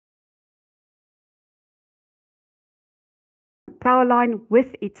power line with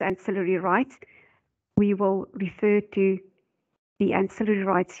its ancillary rights, we will refer to the ancillary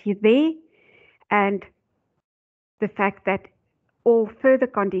rights here there, and the fact that all further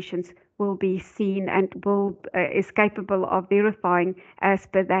conditions will be seen and is capable of verifying as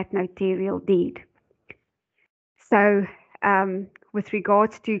per that notarial deed. So with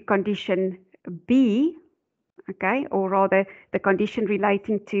regards to condition B, okay, or rather the condition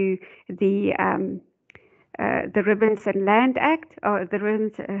relating to the Ribbons and Land Act, or the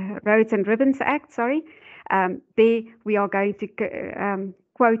Roads and Ribbons Act, sorry, there we are going to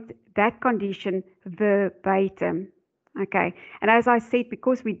quote that condition verbatim. Okay, and as I said,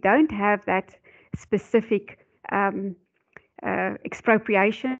 because we don't have that specific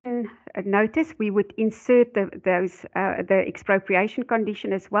expropriation notice, we would insert the expropriation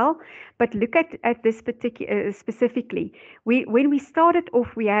condition as well. But look at this particular specifically. When we started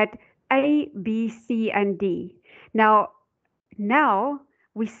off, we had A, B, C, and D. Now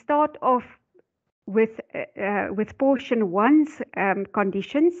we start off with portion 1's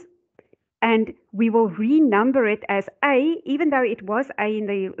conditions, and we will renumber it as A, even though it was A in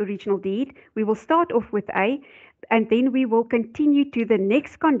the original deed. We will start off with A, and then we will continue to the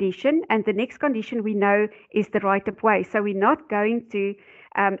next condition, and the next condition we know is the right of way. So we're not going to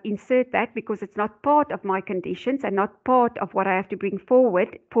insert that because it's not part of my conditions and not part of what I have to bring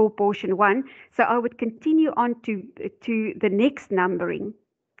forward for portion 1. So I would continue on to the next numbering.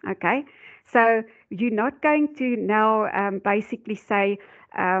 Okay, so you're not going to now basically say,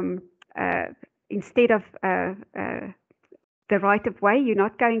 instead of the right of way, you're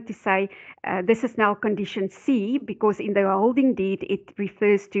not going to say this is now condition C, because in the holding deed it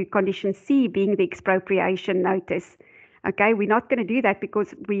refers to condition C being the expropriation notice. Okay, we're not going to do that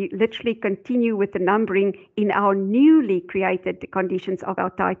because we literally continue with the numbering in our newly created conditions of our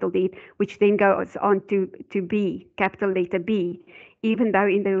title deed, which then goes on to B, capital letter B, even though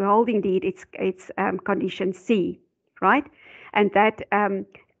in the holding deed it's condition C, right? And that,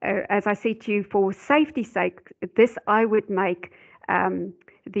 as I said to you, for safety's sake, this I would make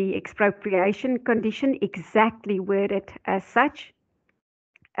the expropriation condition exactly worded as such,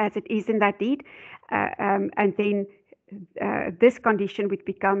 as it is in that deed, and then this condition would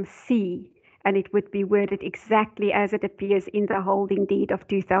become C, and it would be worded exactly as it appears in the holding deed of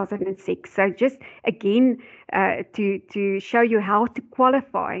 2006. So just again, to show you how to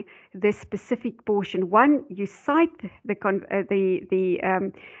qualify this specific portion. 1, you cite the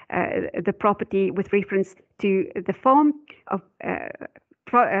property with reference to the farm of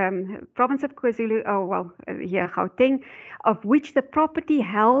province of KwaZulu, Gauteng, of which the property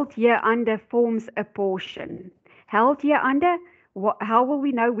held hereunder forms a portion. Held hereunder, how will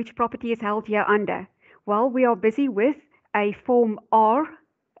we know which property is held hereunder? Well, we are busy with a Form R,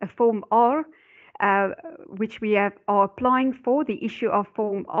 which we are applying for, the issue of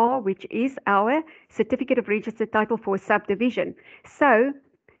Form R, which is our Certificate of Registered Title for subdivision. So,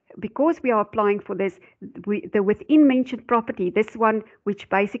 because we are applying for this, the within mentioned property, this one which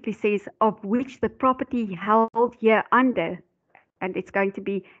basically says of which the property held hereunder, and it's going to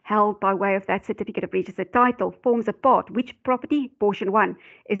be held by way of that Certificate of Registered Title, forms a part. Which property? Portion 1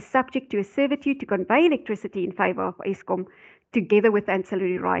 is subject to a servitude to convey electricity in favour of Eskom, together with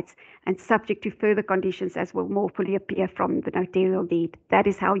ancillary rights, and subject to further conditions as will more fully appear from the notarial deed. That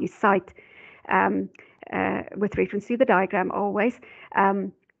is how you cite, with reference to the diagram always,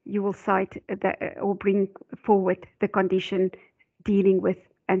 you will cite or bring forward the condition dealing with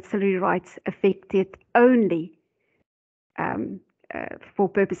ancillary rights affected only for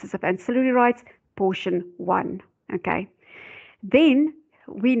purposes of ancillary rights, portion 1. Okay. Then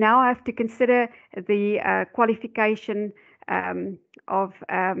we now have to consider the qualification of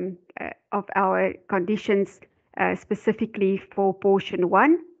our conditions specifically for portion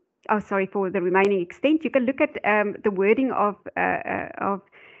 1. Oh, sorry, for the remaining extent. You can look at the wording of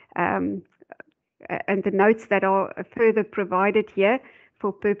and the notes that are further provided here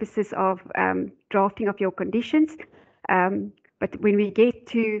for purposes of drafting of your conditions. But when we get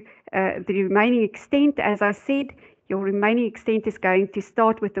to the remaining extent, as I said, your remaining extent is going to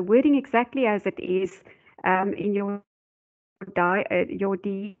start with the wording exactly as it is in your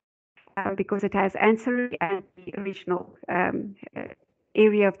deed, because it has ancillary and the original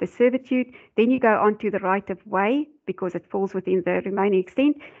area of the servitude. Then you go on to the right of way because it falls within the remaining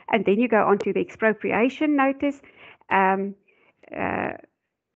extent, and then you go on to the expropriation notice. And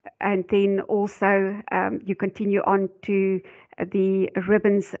then also you continue on to the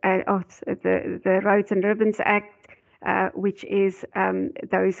ribbons of the Roads and Ribbons Act, which is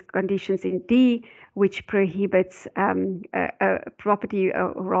those conditions in D, which prohibits a property,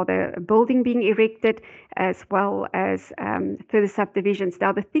 or rather a building being erected, as well as further subdivisions.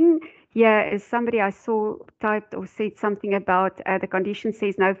 Now, the thing here is somebody I saw typed or said something about the condition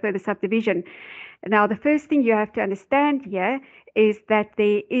says no further subdivision. Now, the first thing you have to understand here is that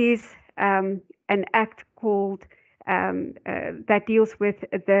there is an act called that deals with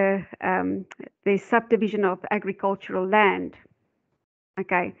the subdivision of agricultural land.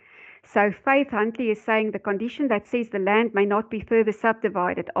 Okay, so Faith Huntley is saying the condition that says the land may not be further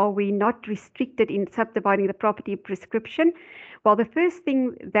subdivided. Are we not restricted in subdividing the property prescription? Well, the first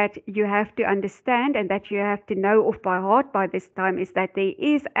thing that you have to understand and that you have to know off by heart by this time is that there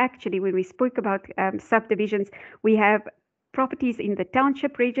is actually, when we spoke about subdivisions, we have properties in the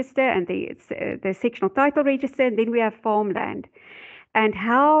township register and the sectional title register, and then we have farmland. And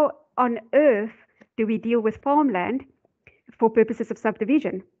how on earth do we deal with farmland for purposes of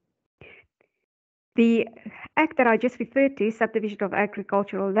subdivision? The act that I just referred to, subdivision of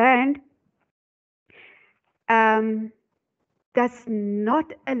agricultural land, does not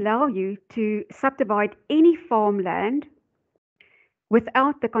allow you to subdivide any farmland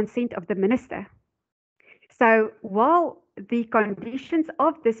without the consent of the minister. So while the conditions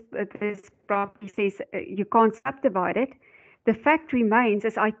of this property says you can't subdivide it, the fact remains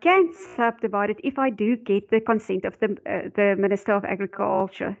is I can subdivide it if I do get the consent of the Minister of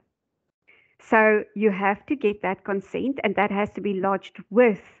Agriculture. So you have to get that consent, and that has to be lodged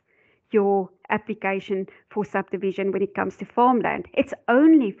with your application for subdivision when it comes to farmland. It's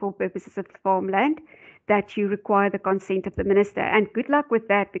only for purposes of farmland that you require the consent of the minister. And good luck with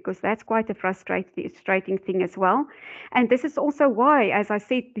that, because that's quite a frustrating thing as well. And this is also why, as I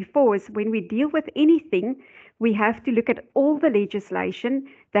said before, is when we deal with anything, we have to look at all the legislation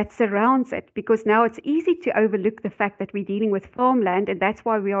that surrounds it, because now it's easy to overlook the fact that we're dealing with farmland, and that's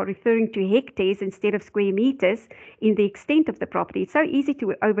why we are referring to hectares instead of square meters in the extent of the property. It's so easy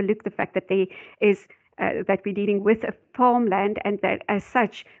to overlook the fact that there is that we're dealing with a farmland, and that as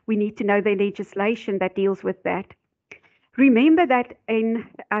such we need to know the legislation that deals with that. Remember that in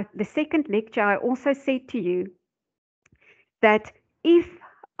the second lecture I also said to you that if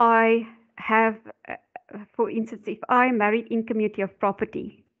I have for instance, if I married in community of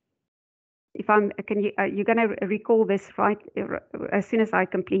property, if I'm, you're going to recall this right as soon as I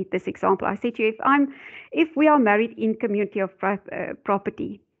complete this example. I said to you, if we are married in community of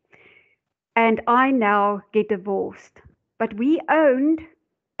property, and I now get divorced, but we owned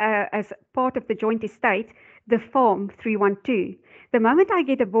as part of the joint estate the farm 312. The moment I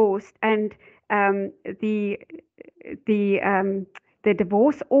get divorced and the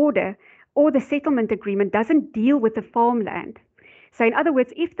divorce order or the settlement agreement doesn't deal with the farmland. So in other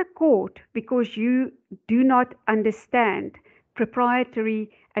words, if the court, because you do not understand proprietary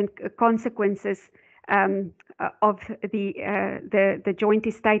and consequences of the joint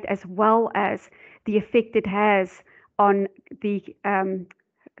estate, as well as the effect it has on the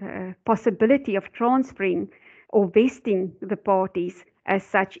possibility of transferring or vesting the parties as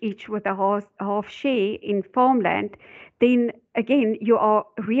such, each with a half share in farmland, then again, you are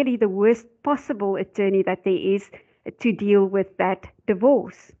really the worst possible attorney that there is to deal with that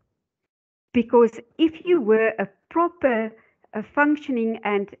divorce. Because if you were a proper, functioning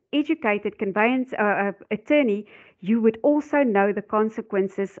and educated conveyance attorney, you would also know the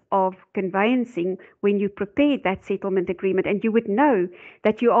consequences of conveyancing when you prepared that settlement agreement, and you would know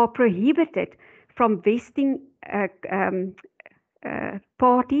that you are prohibited from vesting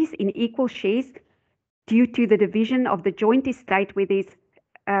parties in equal shares due to the division of the joint estate where there's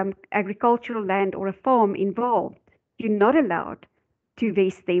agricultural land or a farm involved. You're not allowed to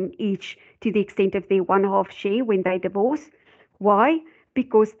vest them each to the extent of their 1/2 share when they divorce. Why?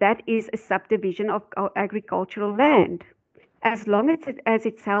 Because that is a subdivision of agricultural land. As long as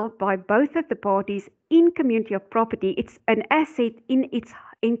it's held by both of the parties in community of property, it's an asset in its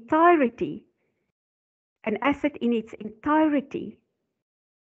entirety. An asset in its entirety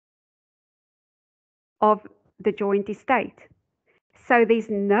of the joint estate. So there's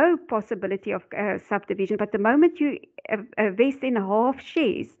no possibility of subdivision, but the moment you vest in 1/2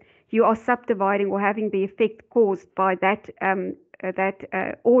 shares, you are subdividing or having the effect caused by that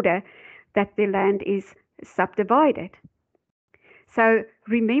order that the land is subdivided. So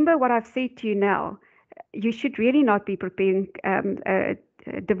remember what I've said to you now. You should really not be preparing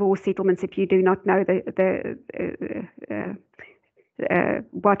divorce settlements if you do not know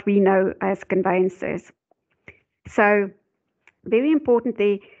what we know as conveyancers. So very important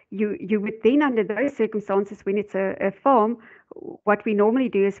there, you would then, under those circumstances, when it's a farm, what we normally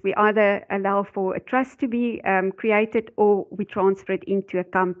do is we either allow for a trust to be created, or we transfer it into a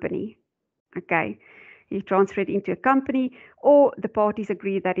company. Okay, you transfer it into a company, or the parties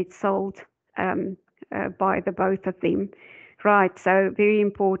agree that it's sold by the both of them. Right, so very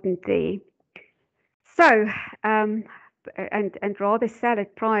important there. So, and rather sell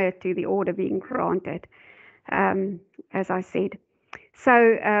it prior to the order being granted, as I said.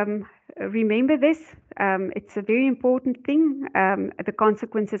 So remember this. It's a very important thing. The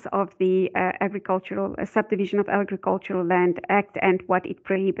consequences of the Agricultural Subdivision of Agricultural Land Act and what it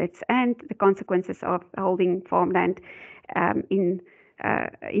prohibits, and the consequences of holding farmland in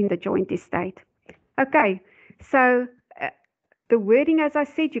the joint estate. Okay, so the wording, as I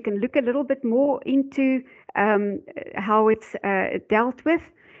said, you can look a little bit more into how it's dealt with.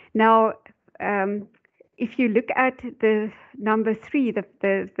 Now, if you look at the number 3,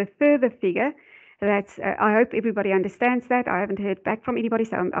 the further figure, that's, I hope everybody understands that. I haven't heard back from anybody,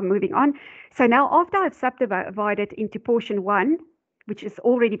 so I'm moving on. So now, after I've subdivided into portion 1, which has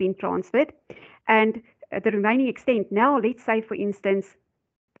already been transferred, and the remaining extent, now let's say, for instance,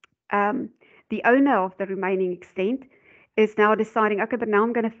 the owner of the remaining extent is now deciding, okay, but now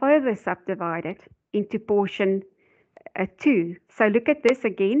I'm going to further subdivide it into portion 2. So look at this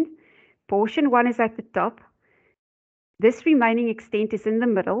again. Portion 1 is at the top. This remaining extent is in the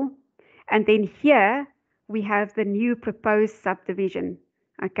middle. And then here we have the new proposed subdivision.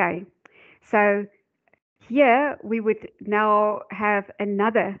 Okay, so here we would now have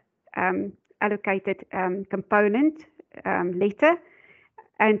another allocated component letter.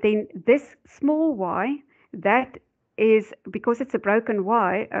 And then this small y, that is, because it's a broken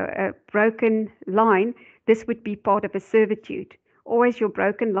y, a broken line, this would be part of a servitude. Always your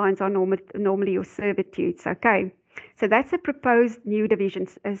broken lines are normally your servitudes. Okay, so that's a proposed new division,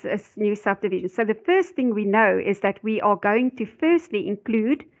 a new subdivision. So the first thing we know is that we are going to firstly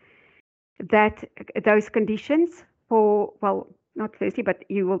include that those conditions for, well, not firstly, but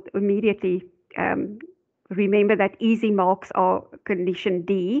you will immediately remember that easy marks are condition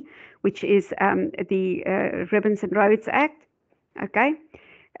D, which is the Ribbons and Roads Act. Okay,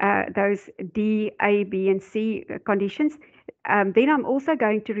 those D, A, B, and C conditions. Then I'm also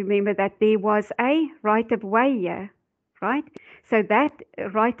going to remember that there was a right of way here, right? So that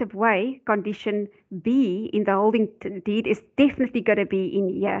right of way, condition B in the holding deed, is definitely going to be in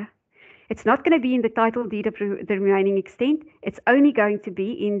here. It's not going to be in the title deed of the remaining extent. It's only going to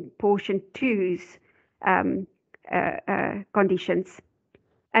be in portion 2's conditions.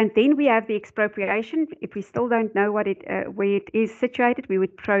 And then we have the expropriation. If we still don't know what where it is situated, we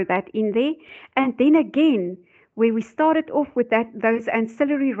would throw that in there. And then again, where we started off with those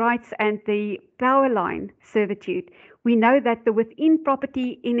ancillary rights and the power line servitude, we know that the within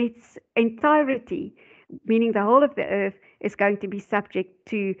property in its entirety, meaning the whole of the earth, is going to be subject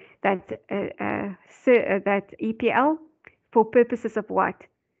to that EPL for purposes of what?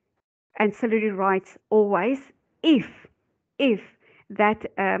 Ancillary rights always, if that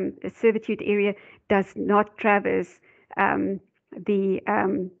servitude area does not traverse the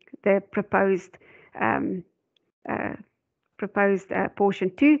proposed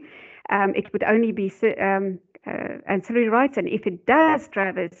portion 2. It would only be ancillary rights, and if it does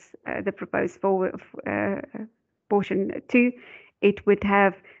traverse the proposed portion 2, it would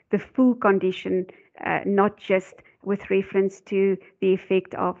have the full condition, not just with reference to the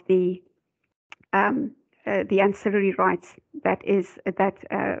effect of the ancillary rights that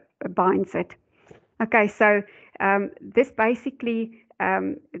binds it. Okay, so this basically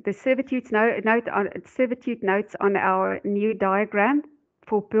the servitude notes on our new diagram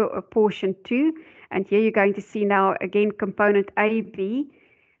for portion 2, and here you're going to see now again component A, B,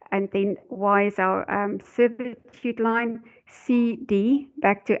 and then Y is our servitude line, C, D,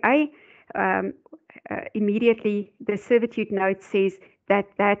 back to A. Immediately the servitude note says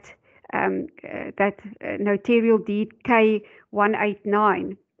that notarial deed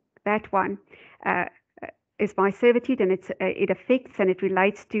K189, that one is my servitude, and it affects and it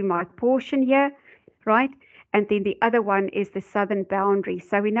relates to my portion here, right? And then the other one is the southern boundary.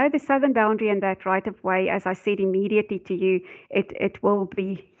 So we know the southern boundary and that right of way, as I said immediately to you, it will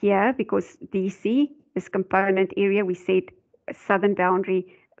be here, because DC, this component area, we said southern boundary,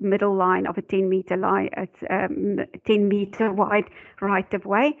 middle line of a 10-meter line, 10-meter wide right of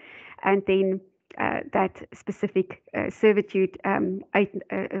way, and then that specific servitude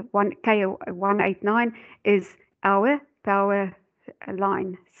K189 is our power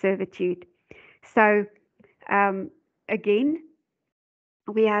line servitude. So again,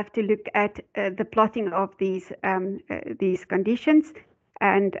 we have to look at the plotting of these conditions.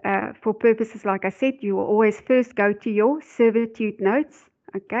 And for purposes, like I said, you will always first go to your servitude notes.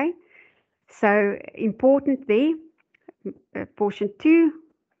 Okay, so important there, portion 2,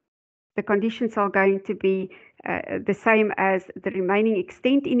 the conditions are going to be the same as the remaining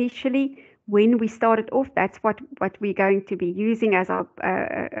extent initially. When we started off, that's what we're going to be using as our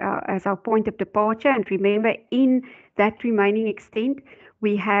point of departure. And remember, in that remaining extent,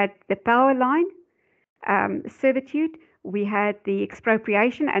 we had the power line servitude, we had the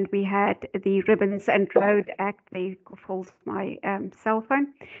expropriation, and we had the Ribbons and Road Act. There falls my cell phone.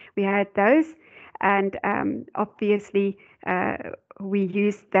 We had those, and obviously we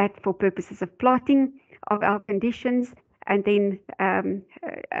used that for purposes of plotting of our conditions. And then,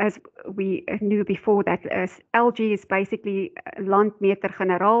 as we knew before, that LG is basically Landmeter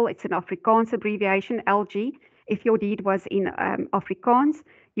Generaal. It's an Afrikaans abbreviation, LG. If your deed was in Afrikaans,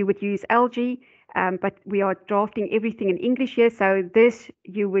 you would use LG. But we are drafting everything in English here, so this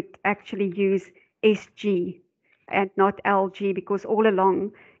you would actually use SG and not LG, because all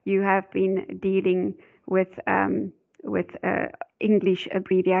along you have been dealing with English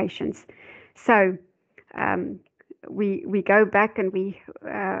abbreviations. So we go back and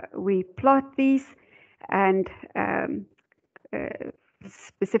we plot these, and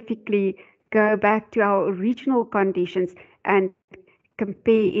specifically go back to our original conditions and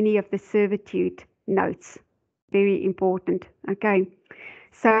compare any of the servitude notes. Very important. Okay,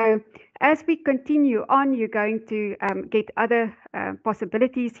 so as we continue on, you're going to get other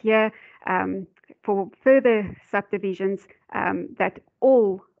possibilities here for further subdivisions that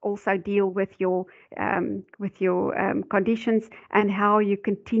all also deal with your conditions and how you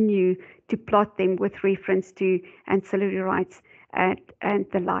continue to plot them with reference to ancillary rights and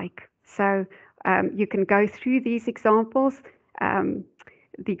the like. So you can go through these examples.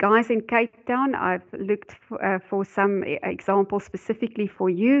 The guys in Cape Town, I've looked for some examples specifically for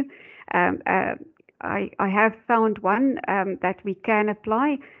you. I have found one that we can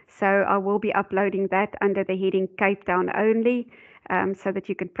apply, so I will be uploading that under the heading Cape Town only, so that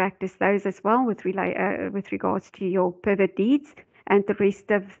you can practice those as well with regards to your pivot deeds, and the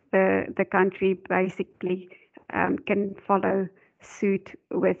rest of the country basically can follow suit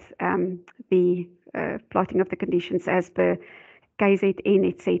with the plotting of the conditions as per KZN,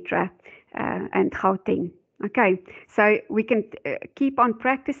 etc., and Gauteng. Okay, so we can keep on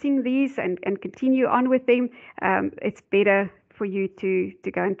practicing these and continue on with them. It's better for you to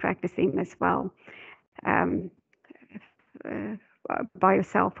go and practice them as well by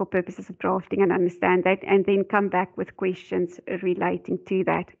yourself for purposes of drafting and understand that, and then come back with questions relating to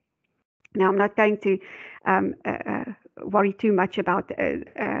that. Now, I'm not going to worry too much about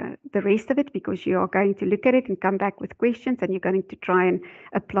the rest of it, because you are going to look at it and come back with questions, and you're going to try and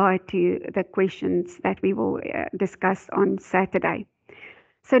apply to the questions that we will discuss on Saturday.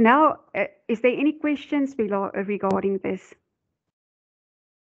 So now, is there any questions regarding this?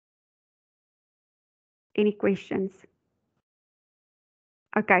 Any questions?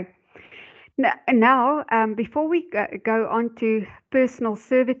 Okay. Now, before we go on to personal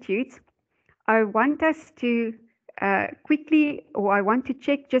servitudes, I want us to quickly, or I want to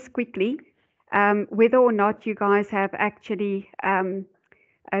check just quickly whether or not you guys have actually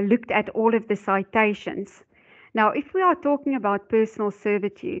looked at all of the citations. Now, if we are talking about personal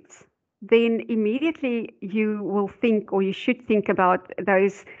servitudes, then immediately you will think, or you should think about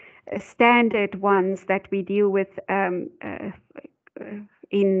those standard ones that we deal with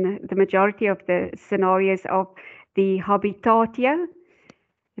in the majority of the scenarios of the habitatio,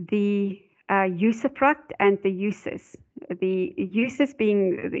 the usufruct, and the uses. The uses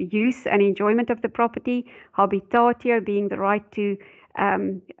being the use and enjoyment of the property, habitatio being the right to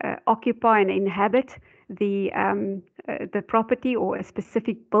occupy and inhabit the property or a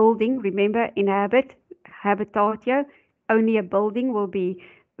specific building. Remember, inhabit, habitatio, only a building will be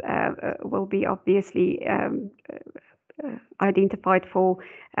obviously identified for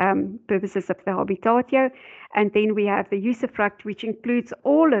purposes of the habitatio. And then we have the usufruct, which includes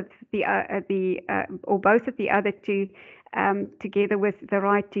all of or both of the other two, together with the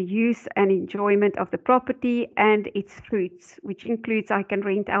right to use and enjoyment of the property and its fruits, which includes I can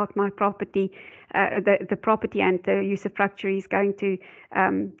rent out my property, the property, and the usufructuary is going to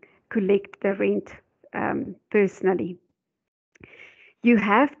collect the rent personally. You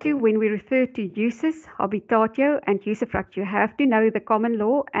have to, when we refer to uses, habitatio and usufruct, you have to know the common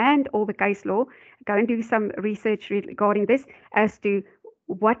law and all the case law. Go and do some research regarding this as to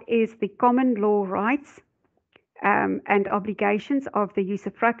what is the common law rights and obligations of the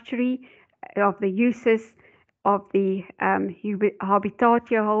usufructuary, of the uses, of the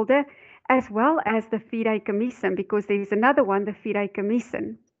habitatio holder, as well as the fideicommission, because there's another one, the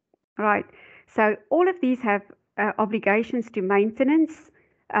fideicommission, right? So all of these have obligations to maintenance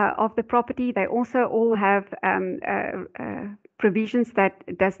of the property. They also all have provisions that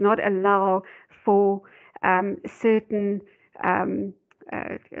does not allow for certain um,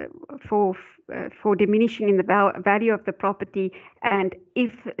 uh, for for diminishing in the value of the property, and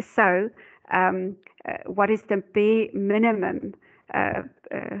if so, what is the bare minimum uh,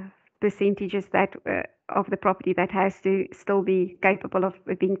 uh, percentages that of the property that has to still be capable of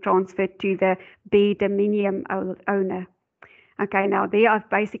being transferred to the bare dominium owner. Okay, now there I've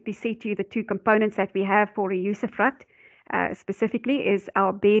basically said to you the two components that we have for a usufruct. Specifically is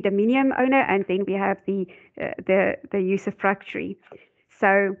our bare dominium owner, and then we have the usufructuary.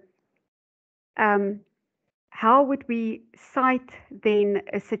 So how would we cite then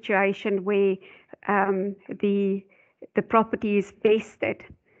a situation where the property is vested?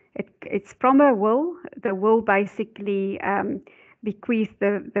 It's from a will. The will basically bequeath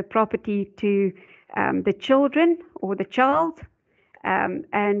the property to the children or the child,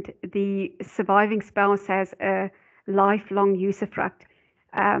 and the surviving spouse has a lifelong usufruct.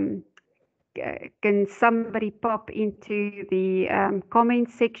 Can somebody pop into the comment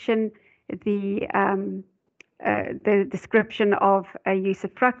section the description of a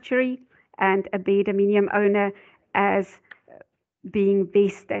usufructuary and a bare dominium owner as being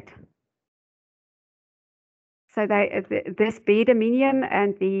vested? So this bare dominium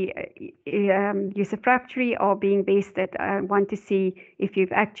and the usufructuary are being vested. I want to see if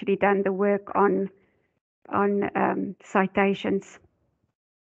you've actually done the work on citations.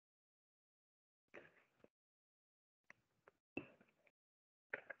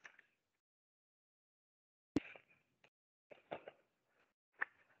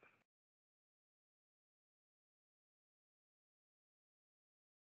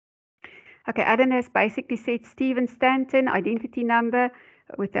 Okay, Adam has basically said Stephen Stanton, identity number,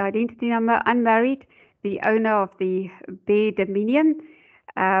 with the identity number, unmarried, the owner of the bare dominium.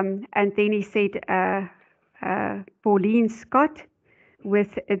 And then he said Pauline Scott,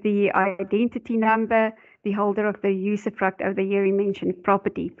 with the identity number, the holder of the usufruct of the here mentioned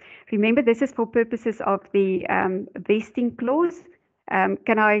property. Remember, this is for purposes of the vesting clause.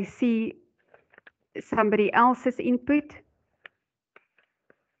 Can I see somebody else's input?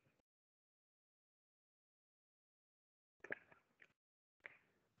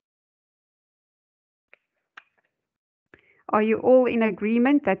 Are you all in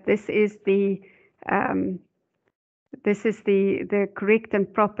agreement that this is the correct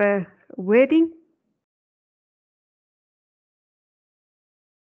and proper wording?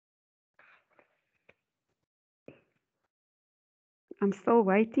 I'm still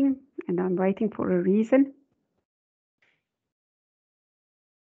waiting, and I'm waiting for a reason.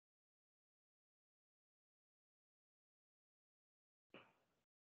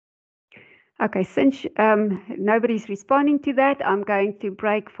 Okay, since nobody's responding to that, I'm going to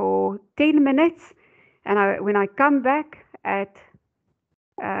break for 10 minutes. And when I come back at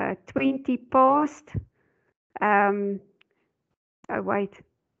 20 past, oh wait,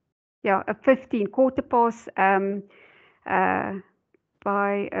 yeah, 15, quarter past,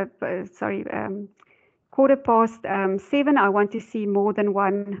 quarter past 7, I want to see more than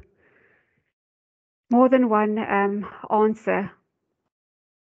one answer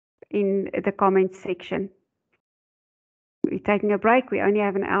in the comment section. We're taking a break. We only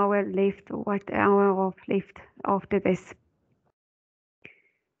have an hour left, or what, hour and a half left after this.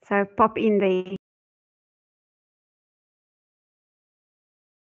 So pop in there.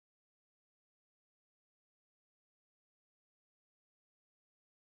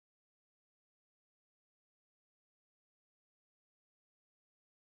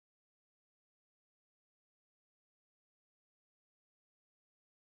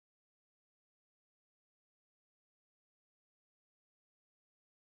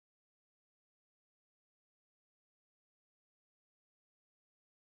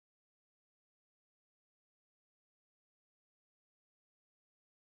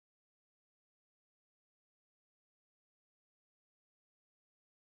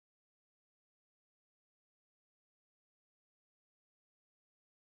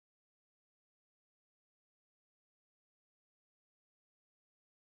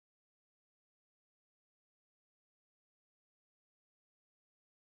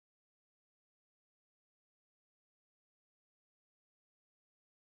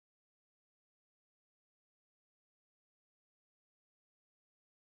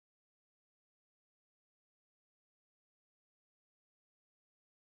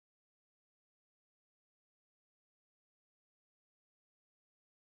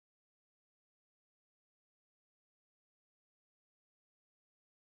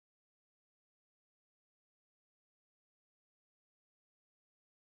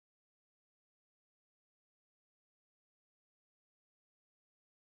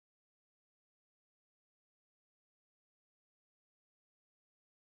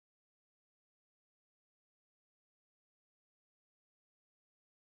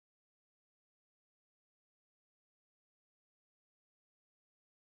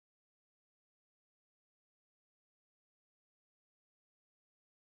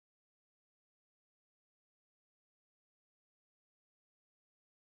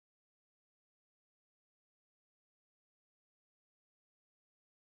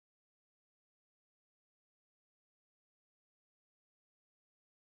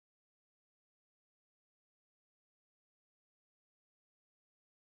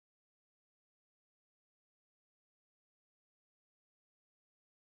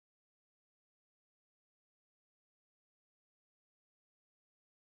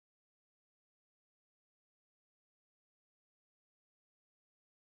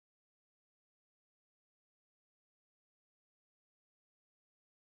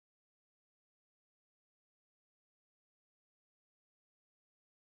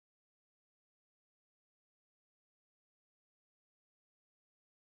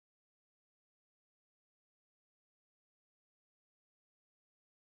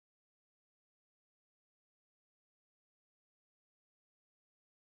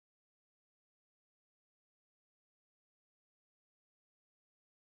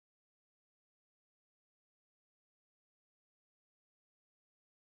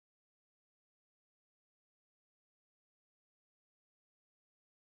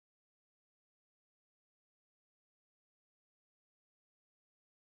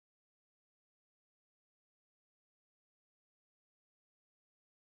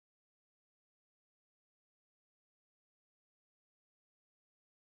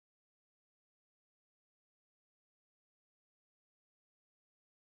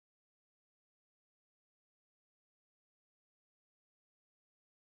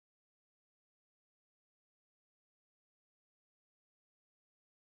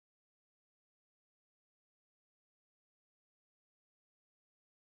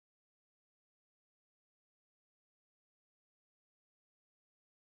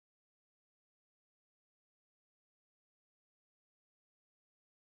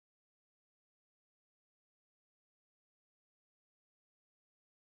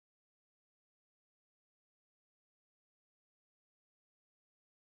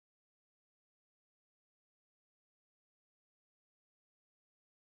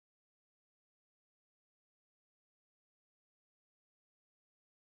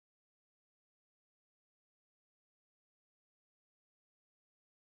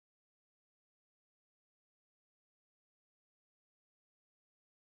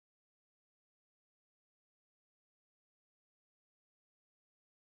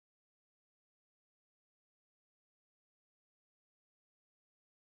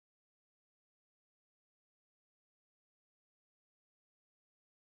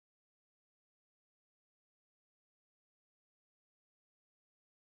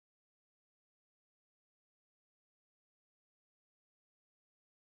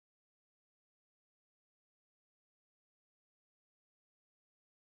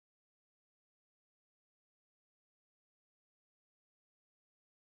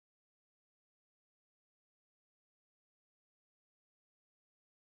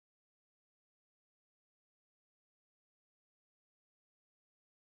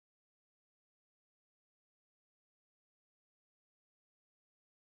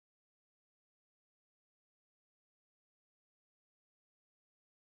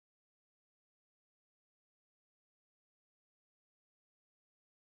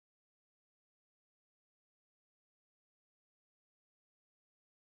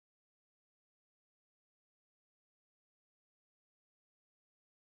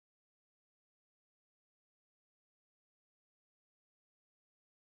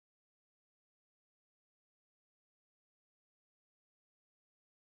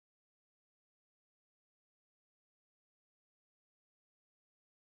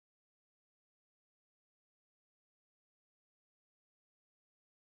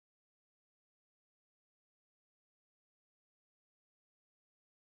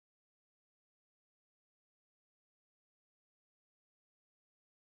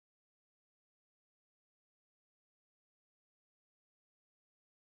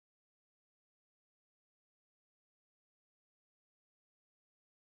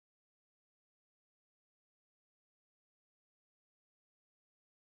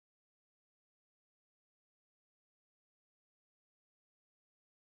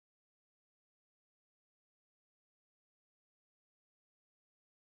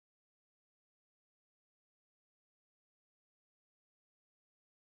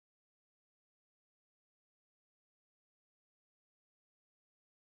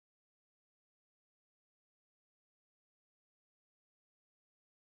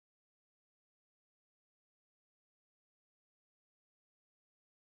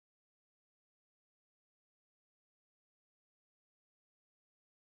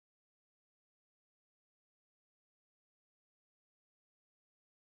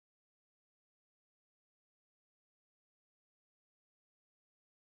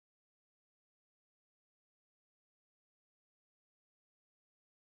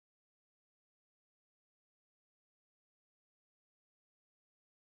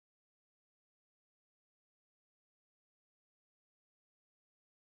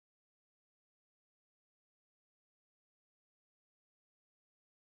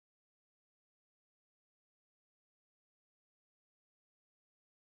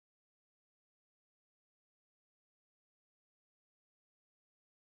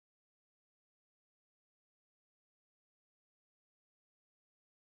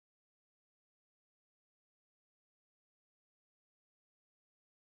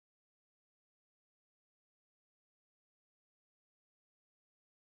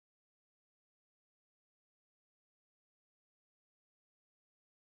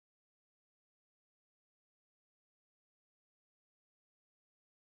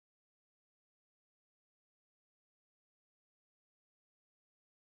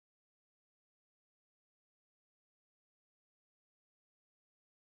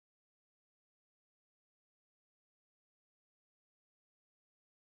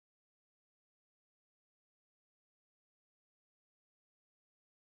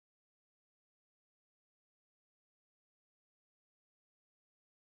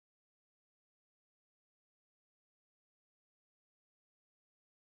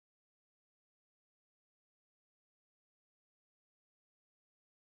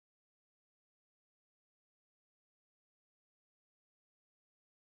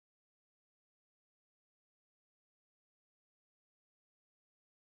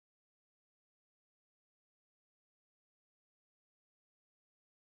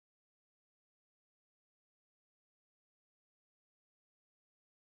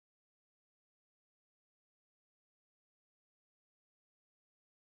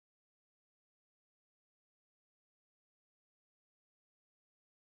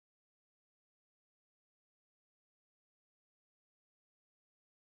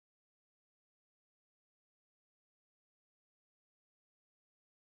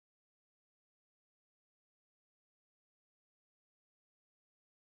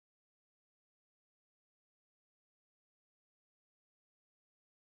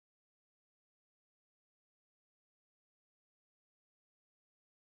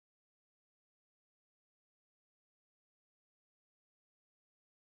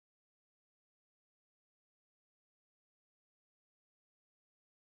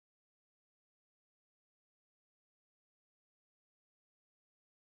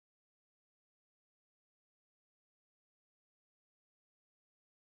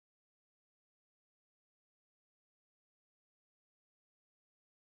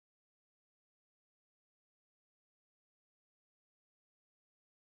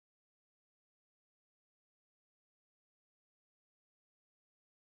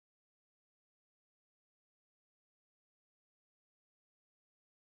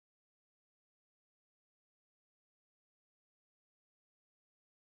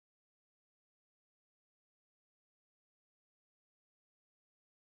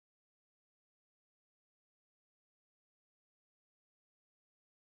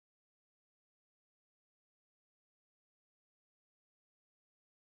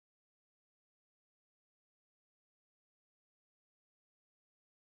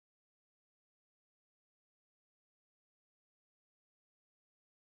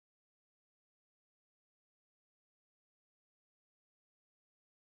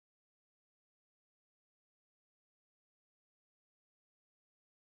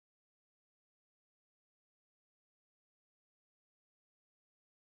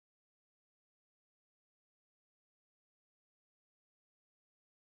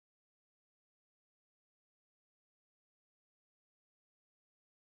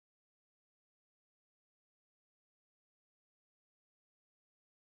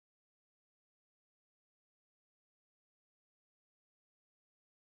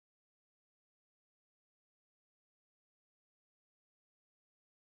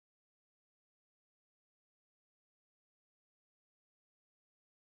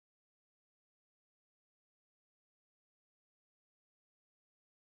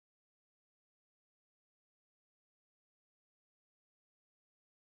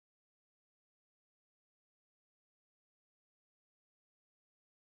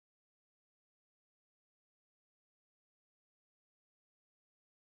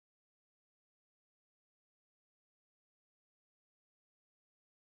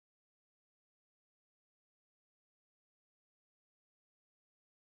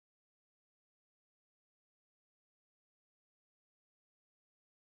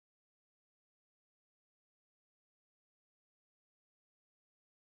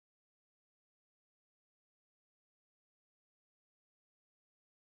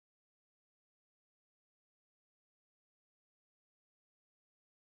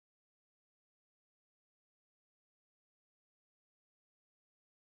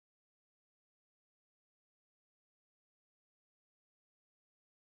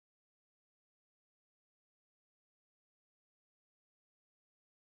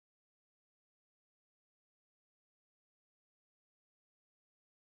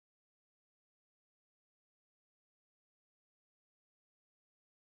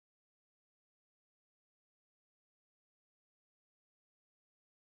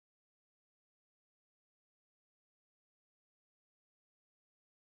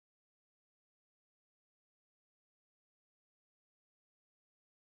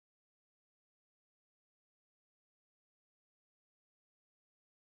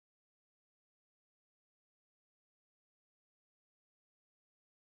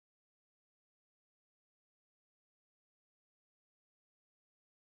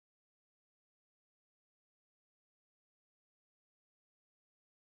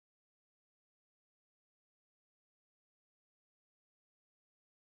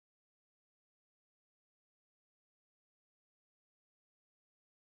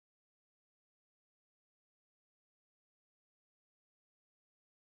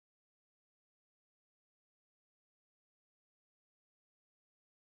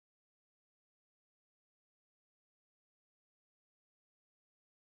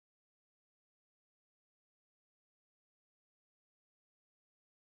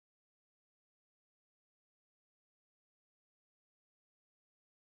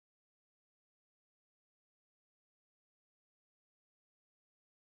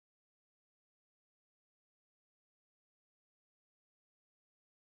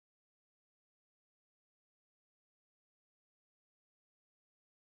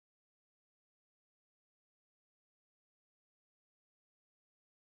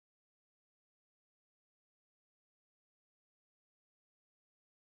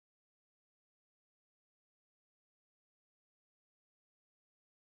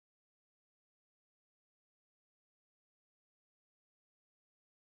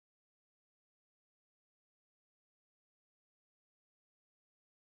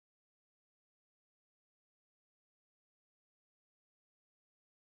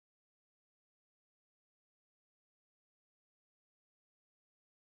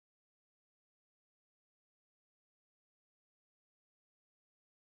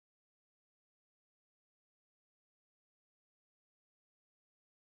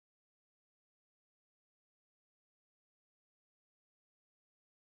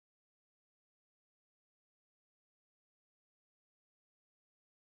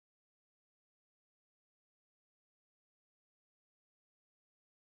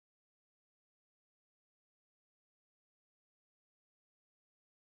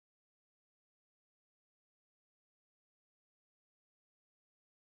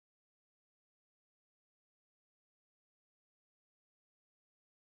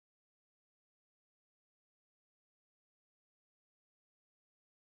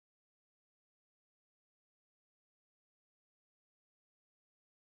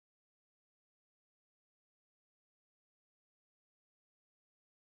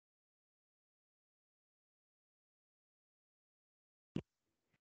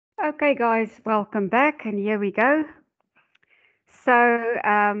 Okay, guys, welcome back, and here we go. So,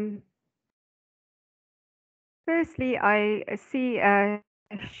 firstly, I see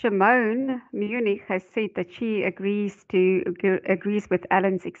Shimone Munich has said that she agrees with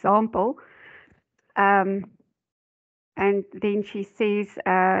Alan's example, um, and then she says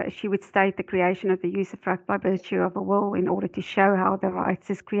she would state the creation of the usufruct by virtue of a will in order to show how the rights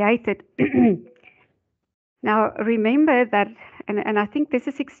is created. Now, remember that, and I think this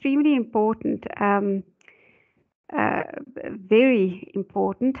is extremely important. Uh, Very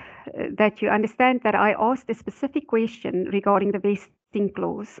important that you understand that I asked a specific question regarding the vesting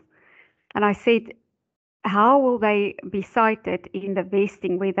clause. And I said, how will they be cited in the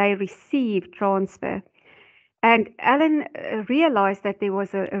vesting where they receive transfer? And Alan realized that there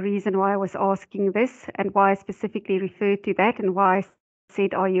was a reason why I was asking this and why I specifically referred to that and why I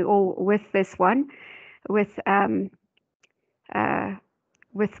said, are you all with this one? With uh,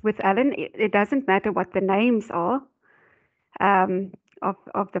 with Alan, it doesn't matter what the names are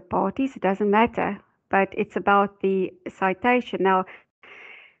of the parties. It doesn't matter, but it's about the citation. Now,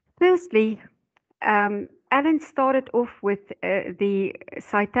 firstly, Alan started off with the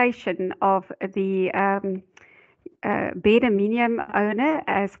citation of the Bedaminium owner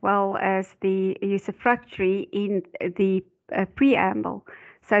as well as the usufructuary in the preamble.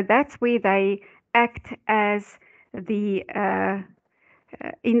 So that's where they act as the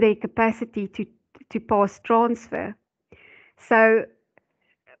in their capacity to pass transfer. So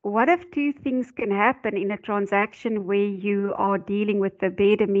what if two things can happen in a transaction where you are dealing with the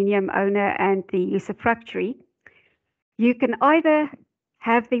bare dominium owner and the usufructuary? You can either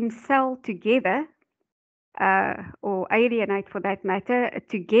have them sell together or alienate, for that matter,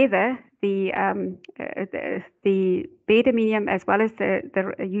 together the bare dominium as well as the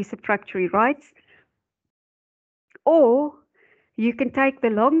usufructuary rights, or you can take the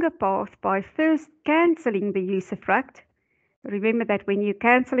longer path by first cancelling the usufruct. Remember that when you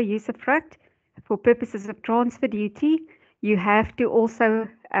cancel a usufruct for purposes of transfer duty, you have to also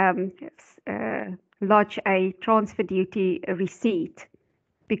lodge a transfer duty receipt,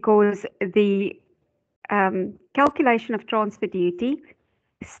 because the calculation of transfer duty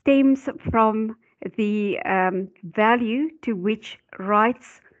stems from the value to which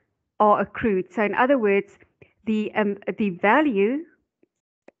rights are accrued. So, in other words, the value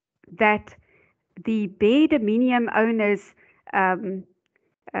that the bare dominium owners um,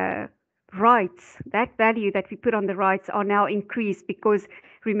 rights, that value that we put on the rights are now increased, because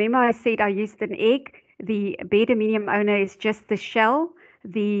remember I said I used an egg. The bare dominium owner is just the shell.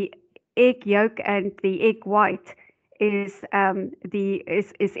 The egg yolk and the egg white is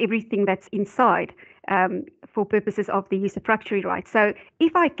is everything that's inside for purposes of the usufructuary right. So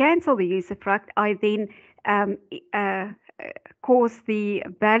if I cancel the usufruct, I then um, uh, cause the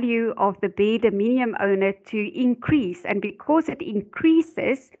value of the bare dominium owner to increase, and because it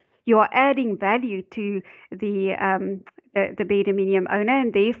increases, you are adding value to the bare dominium owner,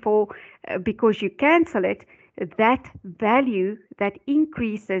 and therefore, because you cancel it, that value that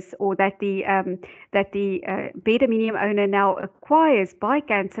increases, or that the bare dominium owner now acquires by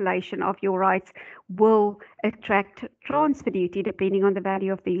cancellation of your rights, will attract transfer duty depending on the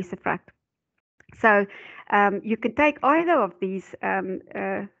value of the usufruct. So you can take either of these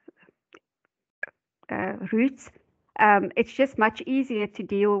routes. It's just much easier to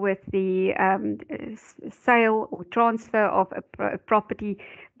deal with the sale or transfer of a property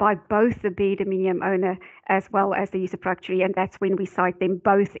by both the bare dominium owner as well as the usufructuary, and that's when we cite them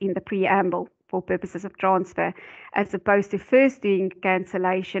both in the preamble for purposes of transfer, as opposed to first doing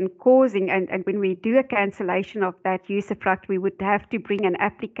cancellation, causing, and when we do a cancellation of that usufruct, we would have to bring an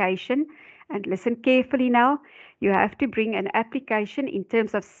application. And listen carefully now, you have to bring an application in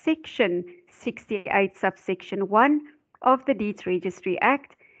terms of section 68 subsection 1 of the Deeds Registry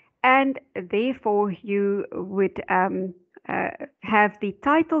Act, and therefore you would have the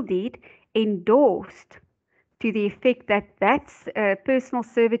title deed endorsed to the effect that that's personal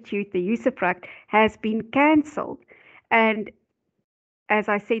servitude, the usufruct, has been cancelled. And as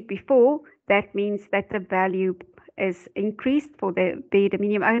I said before, that means that the value is increased for the bare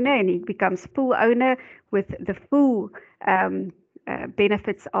dominium owner, and he becomes full owner with the full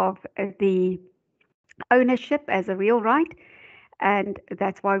benefits of the ownership as a real right. And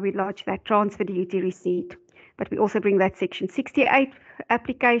that's why we lodge that transfer duty receipt. But we also bring that section 68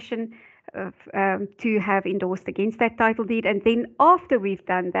 application to have endorsed against that title deed. And then after we've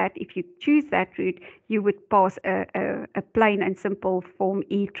done that, if you choose that route, you would pass a plain and simple Form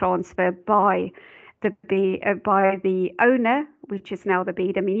E transfer by the owner, which is now the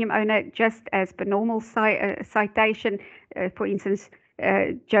bare dominium owner, just as per normal citation. For instance,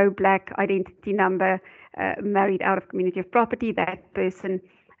 Joe Black, identity number, married out of community of property. That person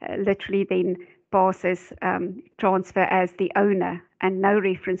literally then passes transfer as the owner and no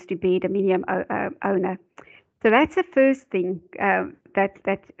reference to be dominium owner. So that's the first thing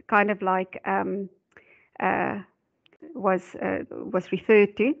that kind of like was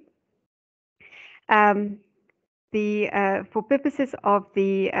referred to. For purposes of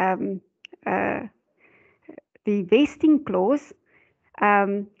the vesting clause.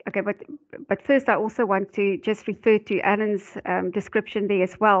 Okay, but first I also want to just refer to Alan's description there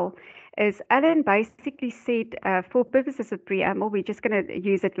as well. Is Alan basically said for purposes of preamble, we're just going to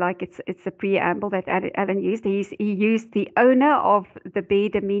use it like it's a preamble that Alan used. He used the owner of the bare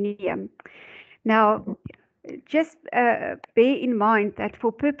dominium. Now, just bear in mind that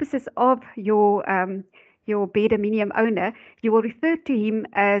for purposes of your bare dominium owner, you will refer to him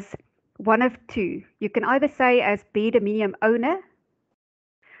as one of two. You can either say as bare dominium owner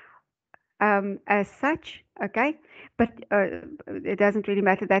as such, okay, but it doesn't really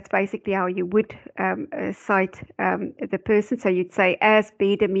matter. That's basically how you would cite the person. So you'd say as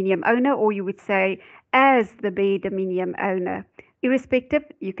bare dominium owner, or you would say as the bare dominium owner. Irrespective,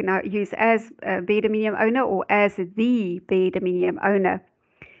 you can use as bare dominium owner or as the bare dominium owner.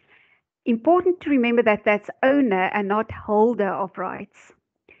 Important to remember that that's owner and not holder of rights.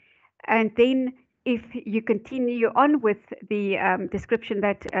 And then if you continue on with the description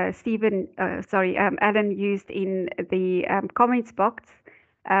that Alan used in the comments box,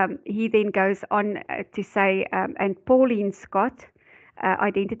 he then goes on to say, and Pauline Scott,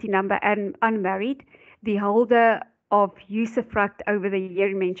 identity number and unmarried, the holder of usufruct over the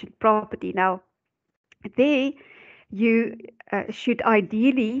here mentioned property. Now, there you should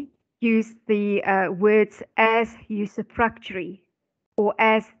ideally use the words as usufructuary or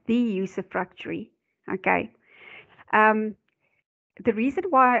as the usufructuary. Okay. The reason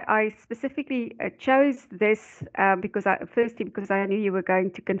why I specifically chose this because I knew you were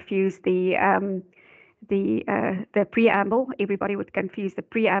going to confuse the preamble. Everybody would confuse the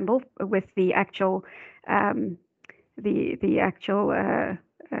preamble with the actual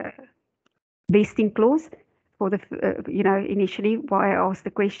vesting clause for the initially why I asked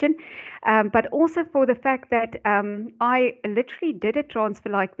the question, but also for the fact that I literally did a transfer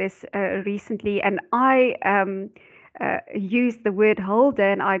like this recently, and I used the word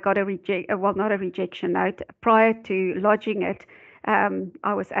holder, and I got a not a rejection note prior to lodging it.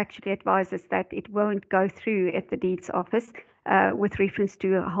 I was actually advised that it won't go through at the deeds office with reference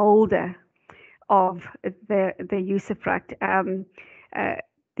to a holder of the usufruct.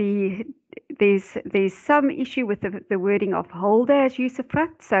 There's some issue with the wording of holder as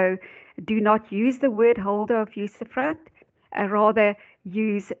usufruct, so do not use the word holder of usufruct, rather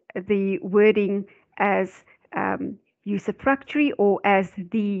use the wording as usufructuary or as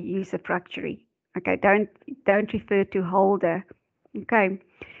the usufructuary. Okay, don't refer to holder. Okay,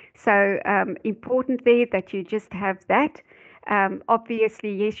 so important there that you just have that.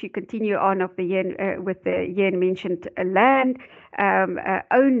 Obviously, yes, you continue on of the with the here mentioned land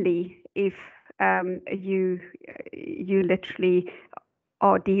only if you literally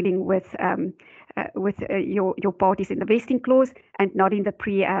are dealing with your parties in the vesting clause and not in the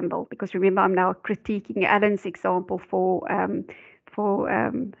preamble. Because remember, I'm now critiquing Alan's example for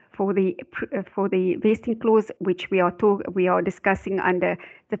the vesting clause, which we are discussing under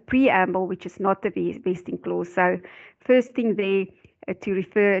the preamble, which is not the vesting clause. So first thing there to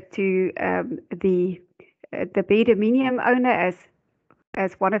refer to the bare dominium owner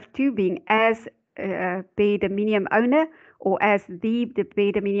as one of two, being as bare dominium owner or as the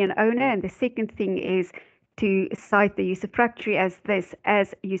bare dominium owner, and the second thing is to cite the usufructuary as this,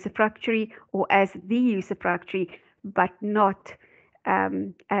 as usufructuary or as the usufructuary, but not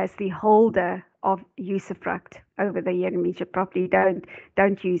as the holder of usufruct over the here mentioned property.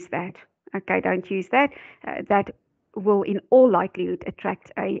 Don't use that. Okay, don't use that. That will in all likelihood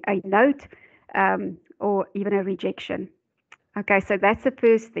attract a note or even a rejection. Okay, so that's the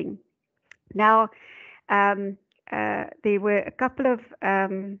first thing. Now, there were a couple of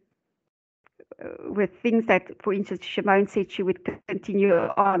with things that, for instance, Shimon said she would continue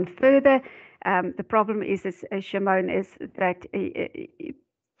on further. The problem is, Shimon, is that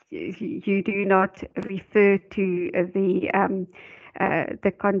you do not refer to the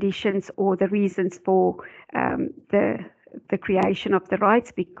conditions or the reasons for the creation of the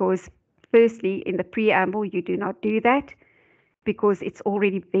rights, because firstly, in the preamble, you do not do that because it's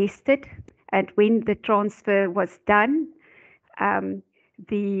already vested. And when the transfer was done,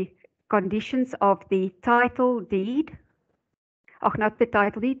 the conditions of the title deed, not the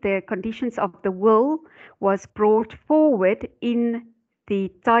title deed, the conditions of the will was brought forward in the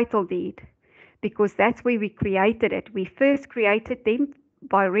title deed, because that's where we created it. We first created them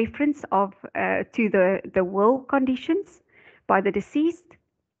by reference to the will conditions by the deceased,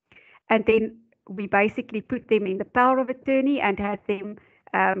 and then we basically put them in the power of attorney and had them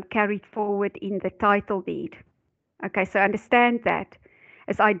carried forward in the title deed. Okay, so understand that,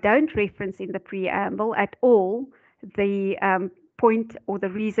 as I don't reference in the preamble at all the point or the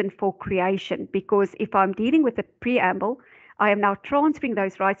reason for creation, because if I'm dealing with the preamble, I am now transferring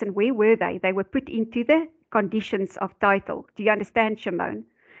those rights, and where were they? They were put into the conditions of title. Do you understand, Shimon?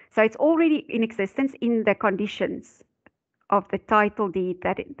 So it's already in existence in the conditions of the title deed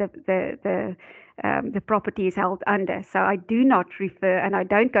that the property is held under. So I do not refer, and I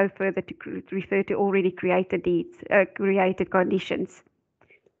don't go further to refer to already created deeds, created conditions.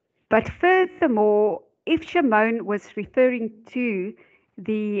 But furthermore, if Shimon was referring to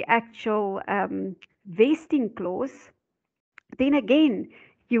the actual vesting clause, then again,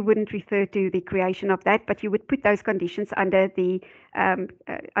 you wouldn't refer to the creation of that, but you would put those conditions under the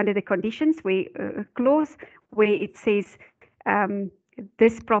conditions clause where it says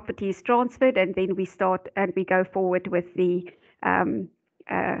this property is transferred, and then we start and we go forward with the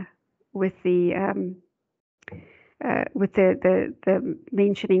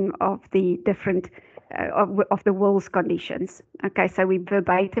mentioning of the different of the will's conditions. Okay, so we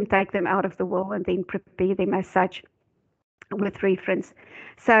verbatim take them out of the will and then prepare them as such with reference.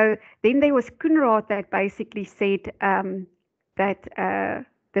 So then there was Kunrad that basically said that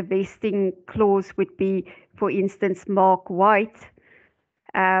the vesting clause would be, for instance, Mark White,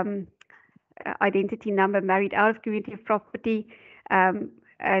 identity number, married out of community of property,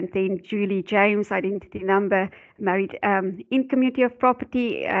 and then Julie James, identity number, married in community of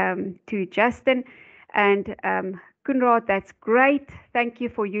property, to Justin. And Kunrad, that's great. Thank you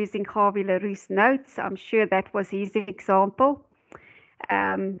for using Harvey LaRue's notes. I'm sure that was his example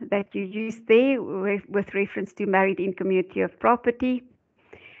that you used there with reference to married in community of property.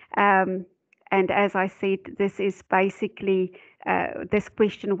 And as I said, this is basically, this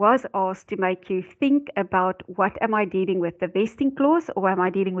question was asked to make you think about, what am I dealing with, the vesting clause or am I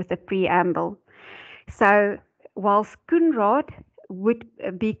dealing with the preamble? So whilst Kunrad would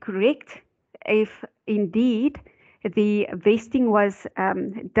be correct if indeed the vesting was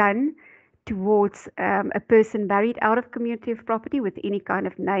done towards a person married out of community of property with any kind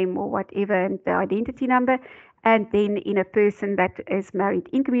of name or whatever, and the identity number, and then in a person that is married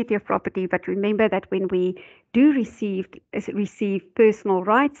in community of property. But remember that when we do receive personal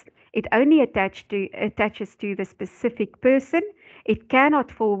rights, it only attaches to the specific person. It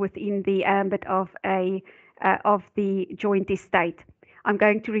cannot fall within the ambit of the joint estate. I'm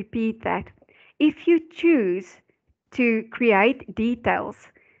going to repeat that. If you choose to create details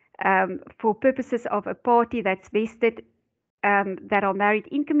for purposes of a party that's vested, that are married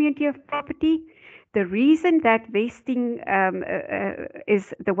in community of property, the reason that vesting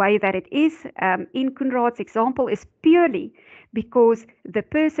is the way that it is in Kunrad's example is purely because the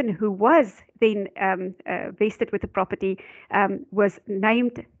person who was then vested with the property was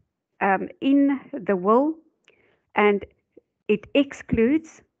named in the will, and it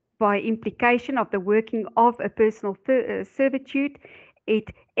excludes, by implication of the working of a personal servitude,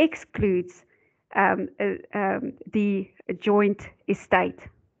 it excludes the joint estate.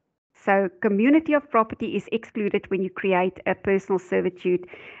 So community of property is excluded when you create a personal servitude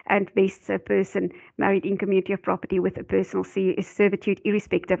and vests a person married in community of property with a personal servitude,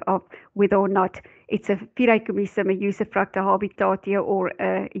 irrespective of whether or not it's a fideicomissum, a usufruct, a habitatio, or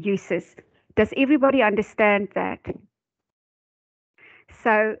a usus. Does everybody understand that?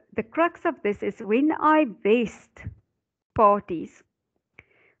 So the crux of this is, when I vest parties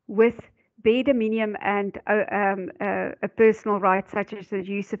with bare dominium and a personal right such as a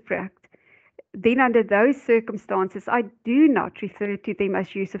usufruct, then under those circumstances I do not refer to them as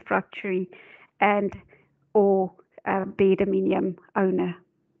usufructuary and or bare dominium owner.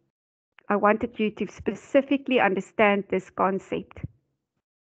 I wanted you to specifically understand this concept.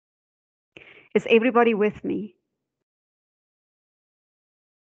 Is everybody with me?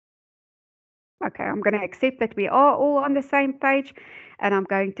 Okay, I'm going to accept that we are all on the same page, and I'm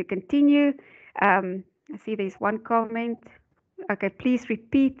going to continue. I see there's one comment. Okay, please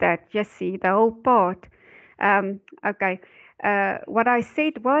repeat that, Jessie, the whole part. Okay, what I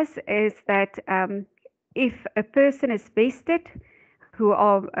said is that if a person is vested who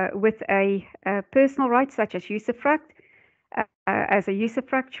are with a personal right such as usufruct, as a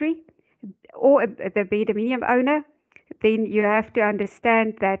usufructuary, or the bare dominium owner, then you have to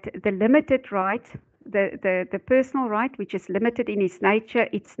understand that the limited right, the personal right, which is limited in its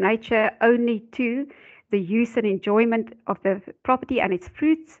nature only to the use and enjoyment of the property and its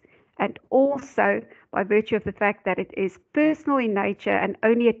fruits, and also by virtue of the fact that it is personal in nature and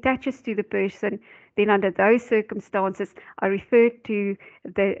only attaches to the person, then under those circumstances, I refer to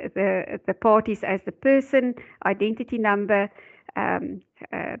the parties as the person, identity number,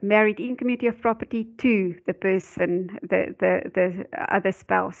 married in community of property to the person, the other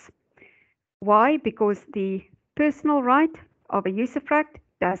spouse. Why? Because the personal right of a usufruct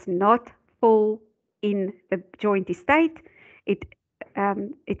does not fall in the joint estate. It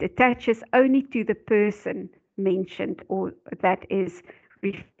attaches only to the person mentioned or that is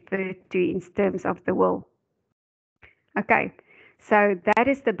referred to in terms of the will. Okay, so that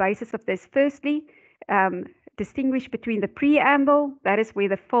is the basis of this. Firstly, distinguish between the preamble, that is where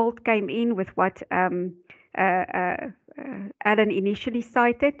the fault came in with what Alan initially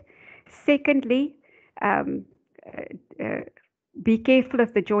cited. Secondly, be careful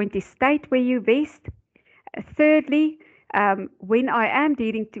of the joint estate where you vest. Thirdly, when I am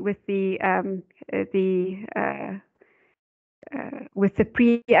dealing with the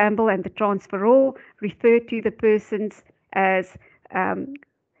preamble and the transferor, refer to the persons as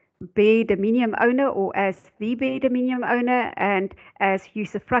bare dominium owner or as the bare dominium owner, and as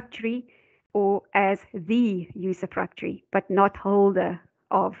usufructuary or as the usufructuary, but not holder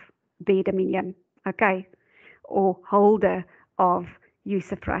of bare dominium, okay, or holder of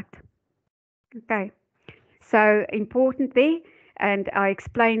usufruct. Okay, so important there, and I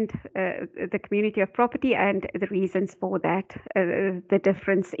explained the community of property and the reasons for that, the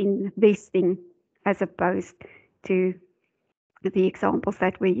difference in vesting as opposed to the examples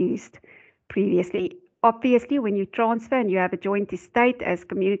that were used previously. Obviously, when you transfer and you have a joint estate as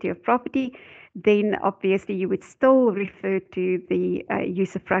community of property, then obviously you would still refer to the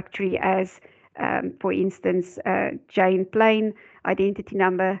usufructuary as, for instance, Jane Plain, identity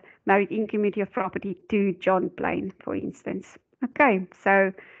number, married in community of property to John Plain, for instance. Okay,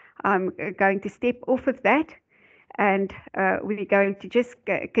 so I'm going to step off of that, and we're going to just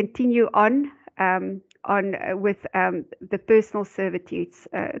continue on with the personal servitudes,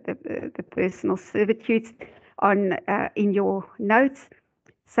 the personal servitudes on in your notes.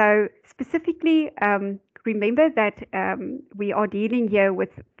 So specifically, remember that we are dealing here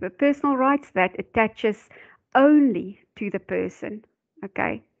with the personal rights that attaches only to the person,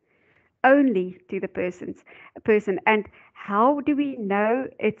 okay? Only to the person. And how do we know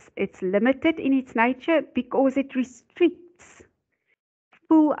it's limited in its nature? Because it restricts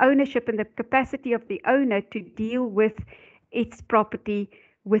full ownership and the capacity of the owner to deal with its property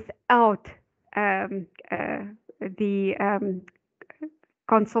without the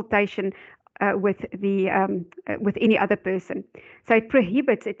consultation with any other person. So it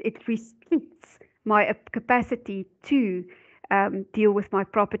prohibits, it restricts my capacity to deal with my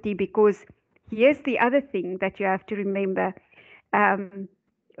property, because here's the other thing that you have to remember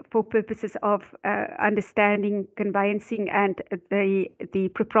for purposes of understanding conveyancing and the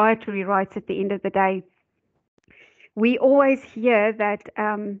proprietary rights at the end of the day. We always hear that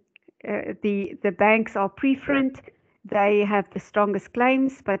the banks are preferent, they have the strongest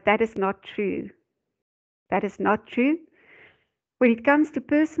claims, but that is not true. That is not true. When it comes to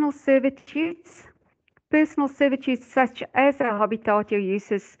personal servitudes such as a habitatio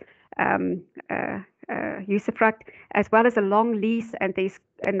usus usufruct, as well as a long lease, and there's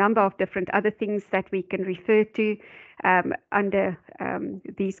a number of different other things that we can refer to under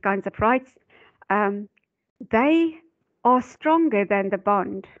these kinds of rights, they are stronger than the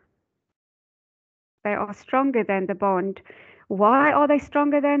bond. They are stronger than the bond. Why are they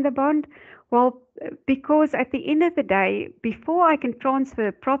stronger than the bond? Well, because at the end of the day, before I can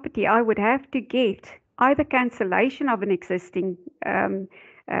transfer property, I would have to get either cancellation of an existing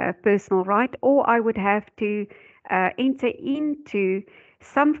personal right, or I would have to enter into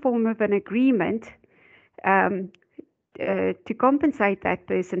some form of an agreement to compensate that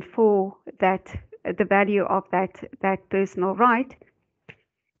person for the value of that personal right.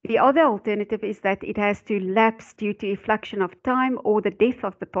 The other alternative is that it has to lapse due to effluxion of time or the death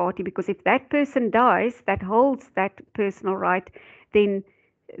of the party, because if that person dies that holds that personal right, then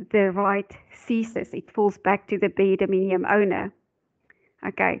the right ceases. It falls back to the bare dominium owner.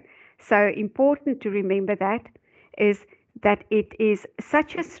 Okay, so important to remember that is that it is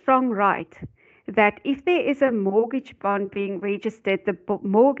such a strong right that if there is a mortgage bond being registered, the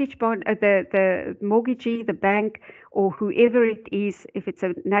mortgage bond, the mortgagee, the bank, or whoever it is, if it's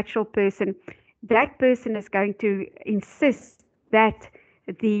a natural person, that person is going to insist that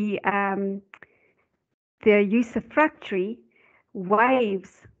the usufructuary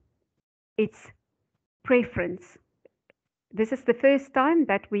waives its preference. This is the first time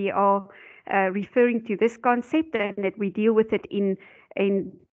that we are referring to this concept, and that we deal with it in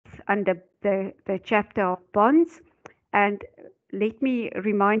under the chapter of bonds. And let me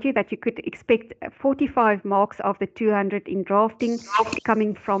remind you that you could expect 45 marks of the 200 in drafting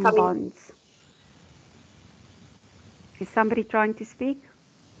coming from bonds. Is somebody trying to speak?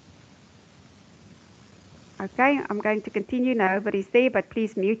 Okay, I'm going to continue. Nobody's there, but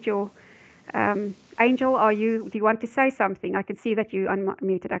please mute your Angel. Do you want to say something? I can see that you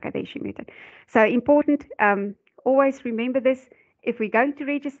unmuted. Okay, there she muted. So important. Always remember this. If we're going to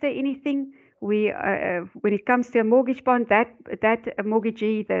register anything, when it comes to a mortgage bond, that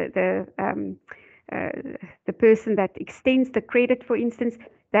mortgagee, the person that extends the credit, for instance,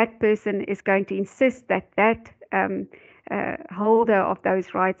 that person is going to insist that holder of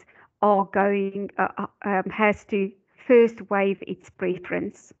those rights has to first waive its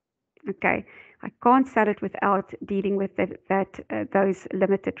preference. Okay, I can't sell it without dealing with those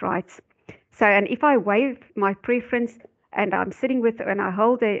limited rights. So, and if I waive my preference and I'm sitting with and I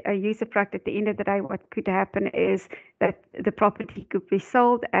hold a usufruct, at the end of the day, what could happen is that the property could be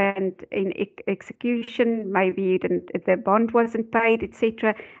sold, and in execution, maybe the bond wasn't paid,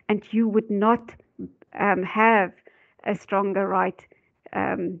 etc., and you would not have a stronger right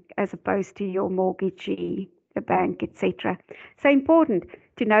as opposed to your mortgagee, the bank, etc. So important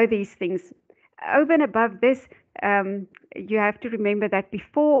to know these things. Over and above this, you have to remember that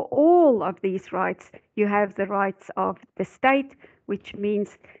before all of these rights, you have the rights of the state, which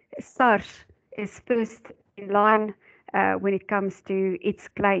means SARS is first in line when it comes to its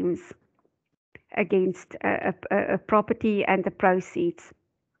claims against a property and the proceeds.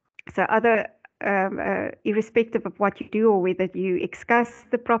 So irrespective of what you do or whether you excuse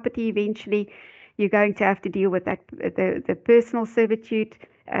the property eventually, you're going to have to deal with that the personal servitude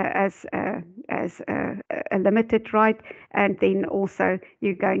as a limited right, and then also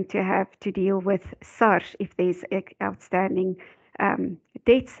you're going to have to deal with SARS if there's outstanding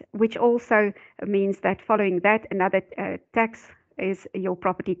debts, which also means that following that, another tax is your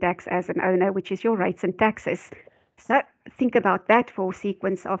property tax as an owner, which is your rates and taxes. So think about that for a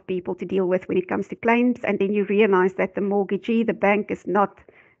sequence of people to deal with when it comes to claims, and then you realize that the mortgagee, the bank, is not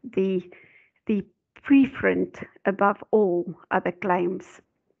the preferent above all other claims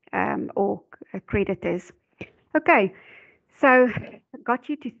or creditors. Okay, so got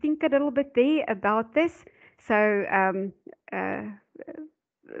you to think a little bit there about this. So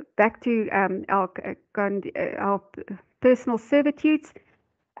back to our personal servitudes.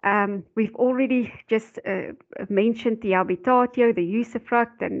 We've already just mentioned the habitatio, the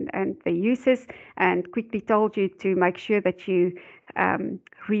usufruct, and the uses, and quickly told you to make sure that you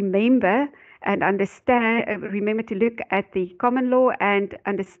remember and understand, remember to look at the common law and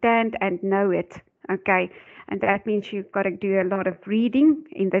understand and know it. Okay, and that means you've got to do a lot of reading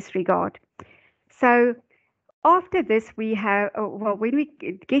in this regard. So after this, we have, when we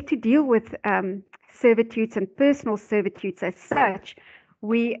get to deal with servitudes and personal servitudes as such,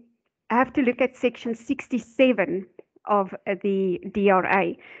 we have to look at section 67 of the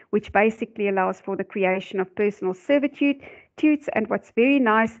DRA, which basically allows for the creation of personal servitudes. And what's very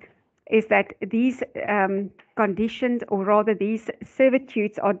nice is that these conditions, or rather these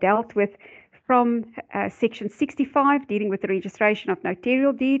servitudes, are dealt with from section 65, dealing with the registration of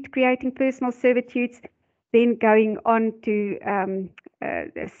notarial deed, creating personal servitudes, then going on to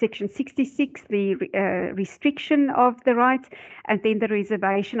section 66, the restriction of the rights, and then the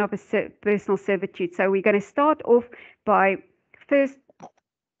reservation of a personal servitude. So we're going to start off by first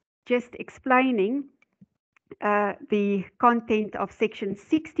just explaining the content of section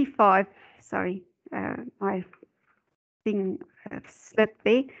 65. Sorry, my thing slipped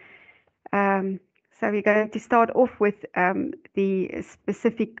there. So we're going to start off with the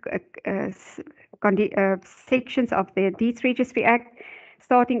specific sections of the Deeds Registry Act,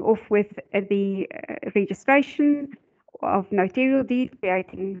 starting off with the registration of notarial deed,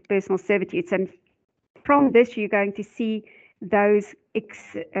 creating personal servitudes. And from this, you're going to see those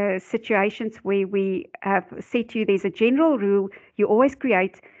situations where we have said to you there's a general rule. You always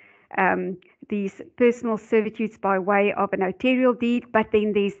create these personal servitudes by way of a notarial deed, but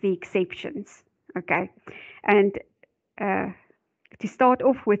then there's the exceptions. Okay, and to start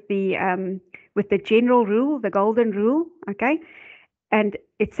off with the general rule, the golden rule. Okay, and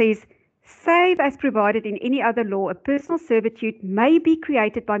it says, save as provided in any other law, a personal servitude may be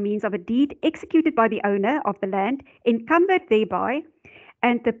created by means of a deed executed by the owner of the land, encumbered thereby,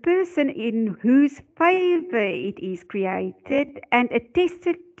 and the person in whose favor it is created, and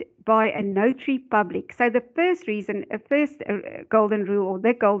attested by a notary public. So the first reason, golden rule, or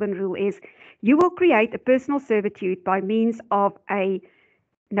the golden rule, is you will create a personal servitude by means of a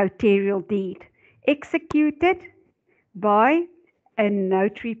notarial deed executed by a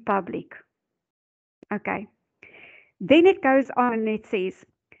notary public. Okay. Then it goes on and it says,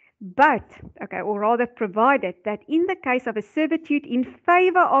 but, okay, or rather provided that in the case of a servitude in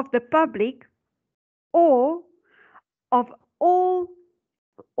favor of the public or of all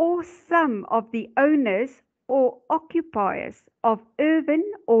or some of the owners or occupiers of urban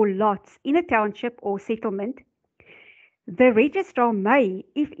or lots in a township or settlement, the registrar may,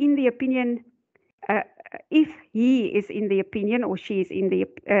 if in the opinion, if he is in the opinion or she is in the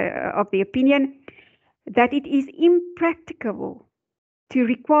of the opinion that it is impracticable to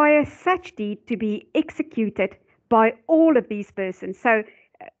require such deed to be executed by all of these persons. So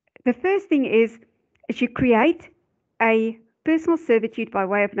the first thing is you create a personal servitude by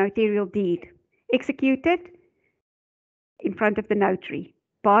way of notarial deed, executed in front of the notary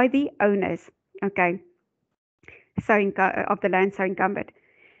by the owners, okay, so of the land so encumbered.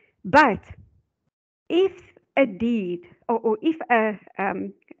 But if a deed or if a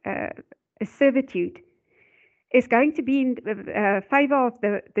servitude is going to be in favor of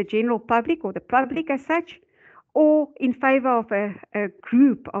the general public or the public as such, or in favor of a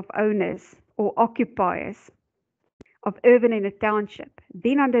group of owners or occupiers of urban in a township,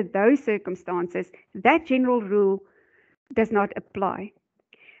 then under those circumstances, that general rule does not apply.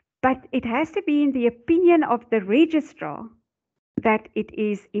 But it has to be in the opinion of the registrar that it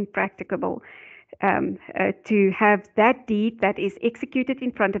is impracticable to have that deed that is executed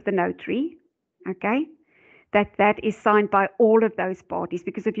in front of the notary, okay, that is signed by all of those parties.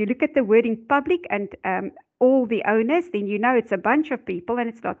 Because if you look at the wording public and all the owners, then you know it's a bunch of people and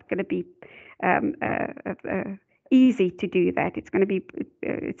it's not going to be easy to do that. It's going to be,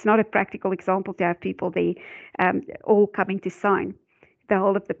 it's not a practical example to have people there all coming to sign. The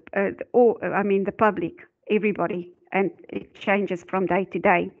whole of the public, everybody, and it changes from day to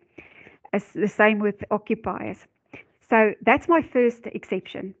day. As the same with occupiers. So that's my first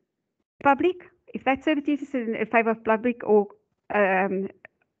exception. Public, if that servitude is in favor of public or in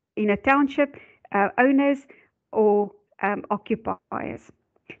a township, owners or occupiers.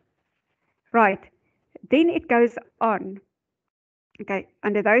 Right, then it goes on. Okay,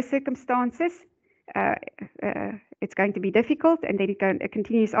 under those circumstances, it's going to be difficult, and then it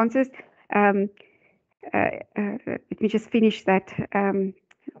continues on. Let me just finish that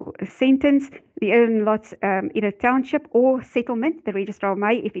sentence. The urban lots in a township or settlement, the registrar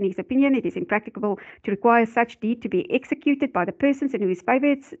may, if in his opinion it is impracticable to require such deed to be executed by the persons in whose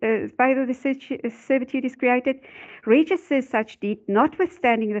favor the servitude is created, registers such deed,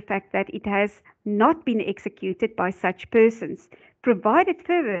 notwithstanding the fact that it has not been executed by such persons, provided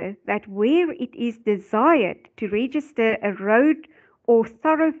further that where it is desired to register a road or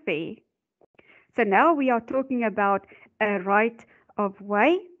thoroughfare. So now we are talking about a right of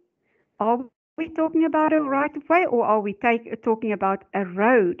way. Are we talking about a right of way, or are we talking about a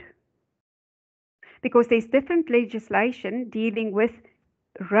road? Because there's different legislation dealing with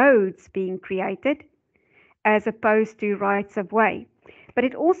roads being created as opposed to rights of way. But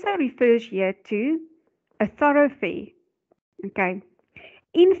it also refers here to a thoroughfare, okay,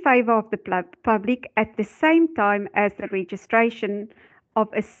 in favor of the public at the same time as the registration of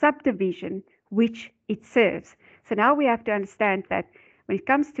a subdivision which it serves. So now we have to understand that when it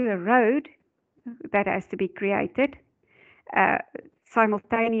comes to a road that has to be created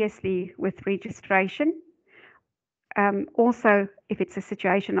simultaneously with registration, also if it's a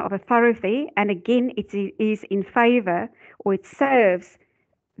situation of a thoroughfare, and again it is in favor or it serves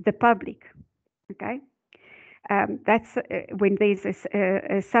the public, okay, that's when there's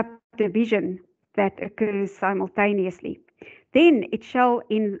a subdivision that occurs simultaneously. Then it shall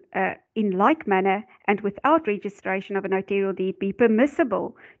in like manner and without registration of a notarial deed be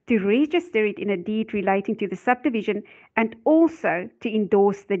permissible to register it in a deed relating to the subdivision and also to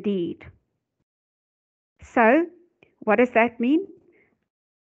endorse the deed. So what does that mean?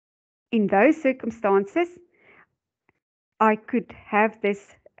 In those circumstances, I could have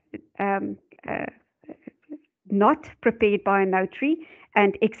this not prepared by a notary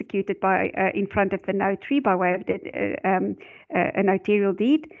and executed by in front of the notary by way of a notarial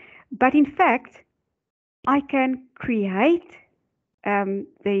deed. But in fact, I can create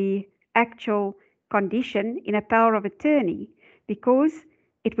the actual condition in a power of attorney because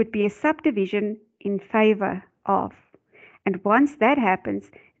it would be a subdivision in favor of. And once that happens,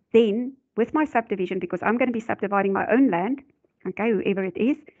 then with my subdivision, because I'm going to be subdividing my own land, okay, whoever it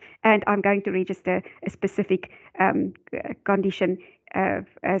is, and I'm going to register a specific condition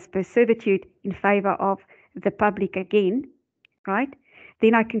as per servitude in favor of the public again, right?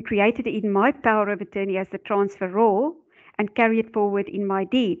 Then I can create it in my power of attorney as the transferor, and carry it forward in my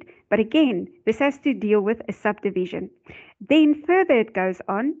deed. But again, this has to deal with a subdivision. Then further it goes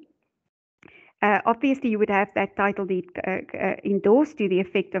on. Obviously, you would have that title deed endorsed to the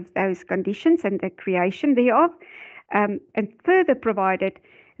effect of those conditions and the creation thereof, and further provided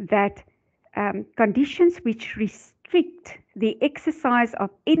that conditions which restrict the exercise of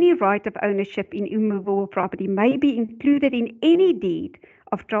any right of ownership in immovable property may be included in any deed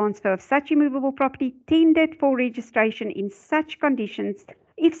of transfer of such immovable property tendered for registration in such conditions,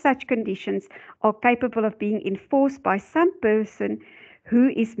 if such conditions are capable of being enforced by some person who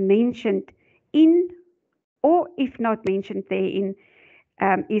is mentioned in, or if not mentioned therein,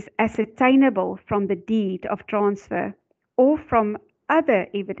 is ascertainable from the deed of transfer or from other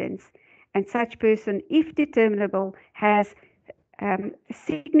evidence, and such person, if determinable, has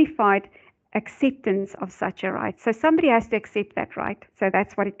signified acceptance of such a right. So somebody has to accept that right. So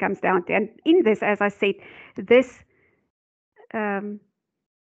that's what it comes down to. And in this, as I said, this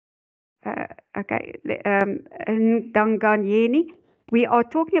Ndanganyeni, we are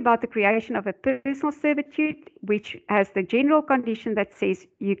talking about the creation of a personal servitude, which has the general condition that says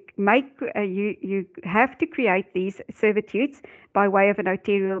you have to create these servitudes by way of a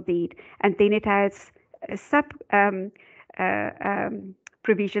notarial deed, and then it has sub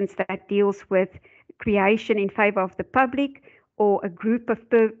provisions that deals with creation in favor of the public or a group of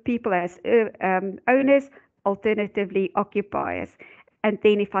people as owners, alternatively occupiers. And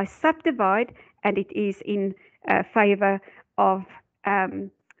then if I subdivide and it is in favor of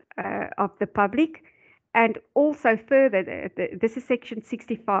the public, and also further, this is section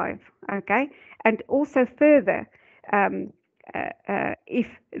 65, okay, and also further, if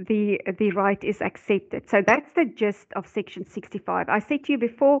the right is accepted. So that's the gist of section 65. I said to you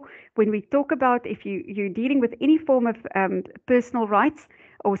before, when we talk about if you're dealing with any form of personal rights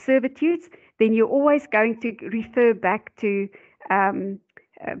or servitudes, then you're always going to refer back to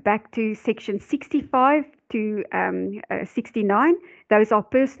section 65 to 69. Those are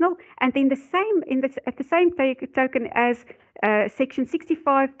personal, and then at the same token as section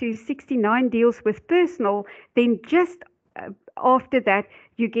 65 to 69 deals with personal, then just after that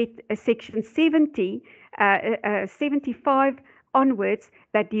you get a section 70, 75 onwards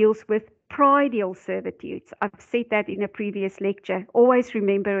that deals with pridial servitudes. I've said that in a previous lecture. Always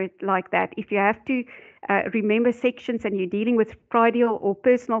remember it like that. If you have to remember sections and you're dealing with pridial or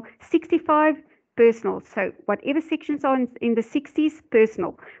personal, 65 personal. So whatever sections are in the 60s,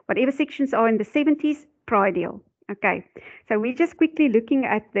 personal. Whatever sections are in the 70s, pridial. Okay, so we're just quickly looking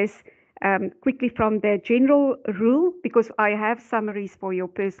at this quickly from the general rule, because I have summaries for your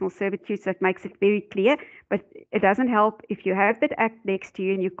personal servitudes that makes it very clear, but it doesn't help if you have that act next to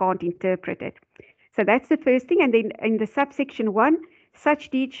you and you can't interpret it. So that's the first thing. And then in the subsection 1, such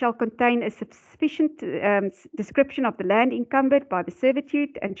deed shall contain a sufficient description of the land encumbered by the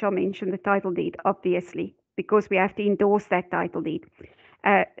servitude and shall mention the title deed, obviously, because we have to endorse that title deed.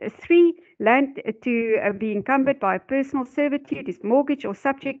 3, land to be encumbered by a personal servitude is mortgaged or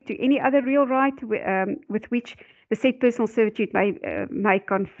subject to any other real right with which the said personal servitude may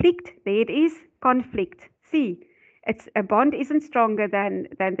conflict. There it is, conflict. See, it's a bond isn't stronger than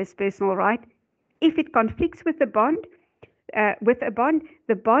this personal right. If it conflicts with the bond,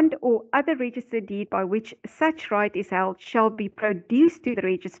 the bond or other registered deed by which such right is held shall be produced to the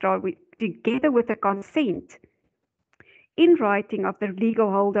registrar together with the consent in writing of the legal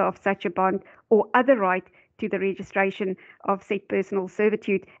holder of such a bond or other right to the registration of said personal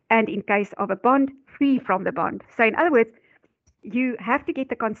servitude, and in case of a bond, free from the bond. So in other words, you have to get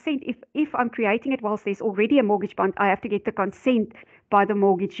the consent. If I'm creating it whilst there's already a mortgage bond, I have to get the consent by the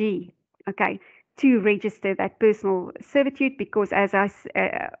mortgagee, okay, to register that personal servitude, because as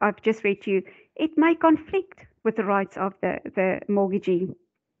I've just read to you, it may conflict with the rights of the mortgagee.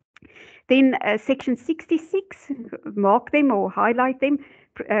 Then section 66, mark them or highlight them,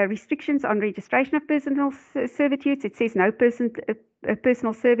 restrictions on registration of personal servitudes. It says no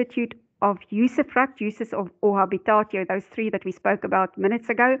personal servitude of usufruct, usus or habitatio, those 3 that we spoke about minutes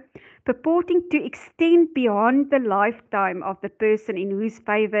ago, purporting to extend beyond the lifetime of the person in whose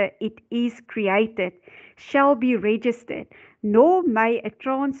favor it is created, shall be registered, nor may a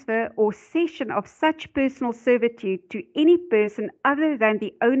transfer or cession of such personal servitude to any person other than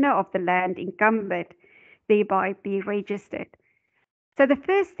the owner of the land encumbered thereby be registered. So the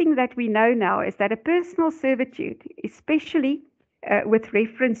first thing that we know now is that a personal servitude, especially with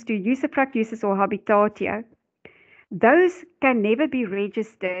reference to usufruct, usus or habitatio, those can never be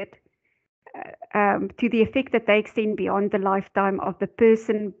registered to the effect that they extend beyond the lifetime of the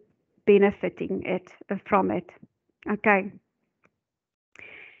person benefiting from it. Okay.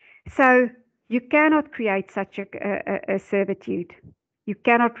 So You cannot create such a servitude. You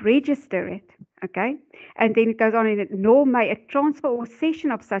cannot register it, okay? And then it goes on in it, nor may a transfer or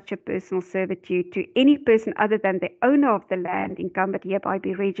cession of such a personal servitude to any person other than the owner of the land incumbent hereby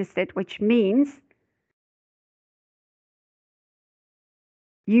be registered, which means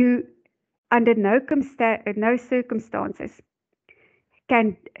you, under no circumstances,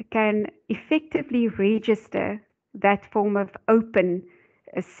 can effectively register that form of open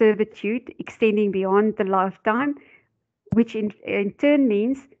servitude extending beyond the lifetime, which in turn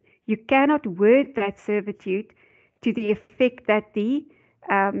means you cannot word that servitude to the effect that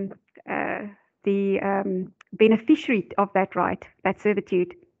um, the beneficiary of that right, that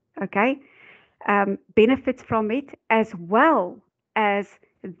servitude, okay, benefits from it, as well as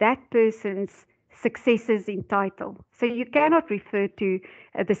that person's successors in title. So you cannot refer to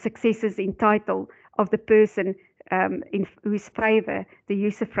the successors in title of the person in whose favor the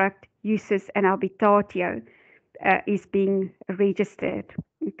usufruct, usus, and habitatio is being registered.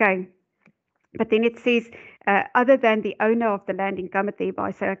 Okay. But then it says, other than the owner of the land incumbent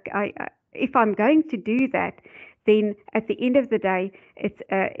thereby. So if I'm going to do that, then at the end of the day,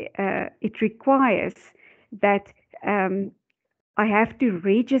 it requires that I have to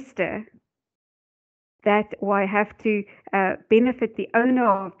register that, or I have to benefit the owner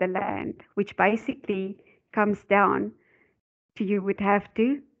of the land, which basically comes down to you would have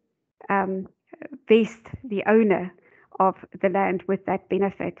to vest the owner of the land with that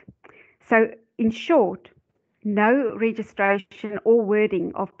benefit. So in short, no registration or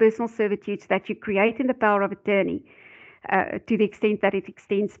wording of personal servitudes that you create in the power of attorney to the extent that it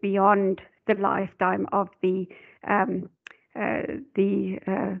extends beyond the lifetime of the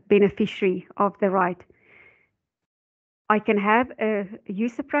beneficiary of the right. I can have a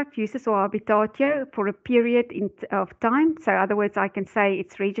usufruct, usus, or habitatio for a period of time. So, in other words, I can say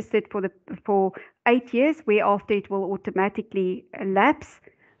it's registered for 8 years, whereafter it will automatically lapse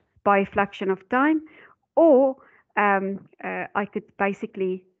by a fraction of time, or I could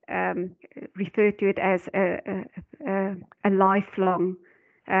basically refer to it as a lifelong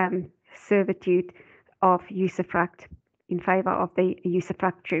servitude of usufruct in favor of the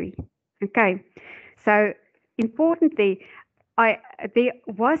usufructuary. Okay, so importantly, there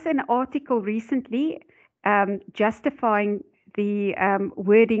was an article recently justifying the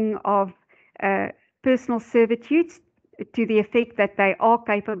wording of personal servitudes to the effect that they are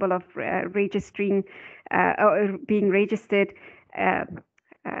capable of registering or being registered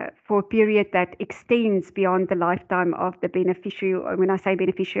for a period that extends beyond the lifetime of the beneficiary. When I say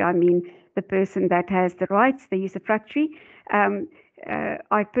beneficiary, I mean the person that has the rights, the usufructuary.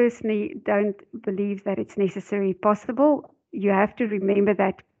 I personally don't believe that it's necessarily possible. You have to remember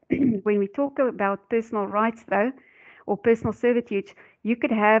that when we talk about personal rights, though, or personal servitudes, you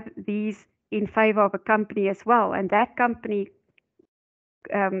could have these in favor of a company as well, and that company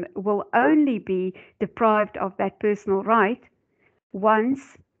will only be deprived of that personal right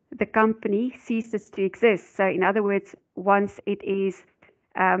once the company ceases to exist. So, in other words, once it is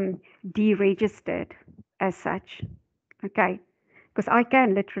deregistered as such. Okay, because I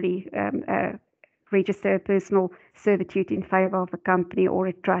can literally register a personal servitude in favor of a company or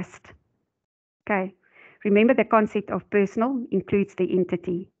a trust. Okay, remember the concept of personal includes the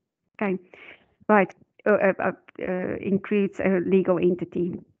entity. Okay, right, includes a legal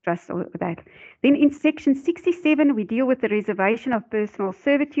entity, trust, or that. Then in section 67, we deal with the reservation of personal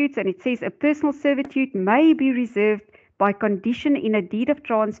servitudes, and it says a personal servitude may be reserved by condition in a deed of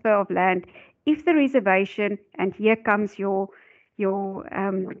transfer of land if the reservation, and here comes your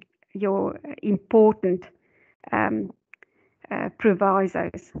important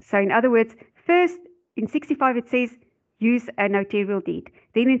provisos. So in other words, first in 65 it says use a notarial deed.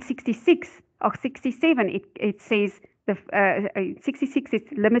 Then in 66 or 67 it says the 66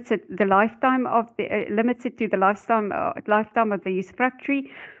 it limits it the lifetime of the limits it to the lifetime of the usufructuary.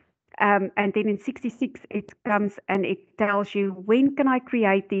 And then in 66 it comes and it tells you when can I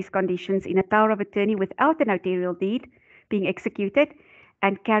create these conditions in a power of attorney without a notarial deed being executed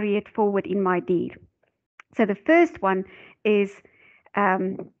and carry it forward in my deed. So the first one is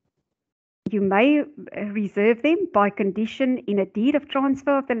you may reserve them by condition in a deed of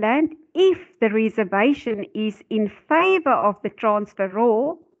transfer of the land if the reservation is in favor of the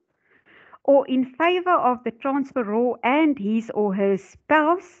transferor or in favor of the transferor and his or her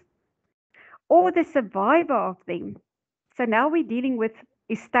spouse or the survivor of them. So now we're dealing with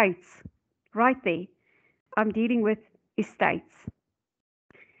estates. Right there, I'm dealing with estates.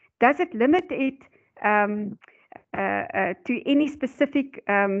 Does it limit it to any specific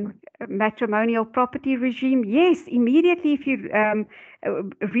matrimonial property regime? Yes, immediately if you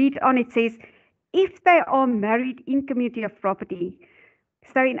read on, it says if they are married in community of property.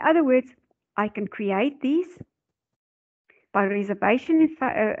 So in other words, I can create these by reservation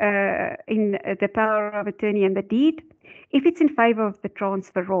in the power of attorney and the deed, if it's in favor of the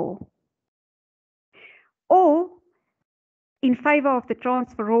transferor, or in favor of the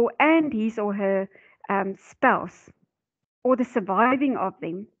transferor and his or her spouse, or the surviving of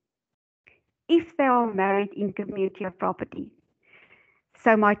them, if they are married in community of property.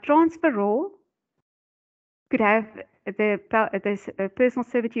 So my transferor could have this personal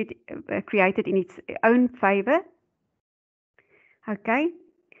servitude created in its own favor, okay,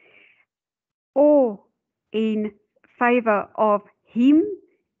 or in favor of him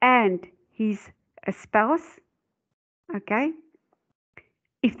and his spouse, okay,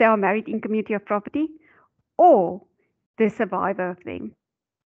 if they are married in community of property, or the survivor of them,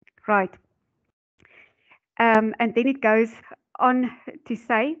 right? And then it goes on to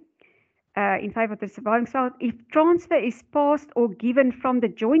say, in favor of the surviving spouse, if transfer is passed or given from the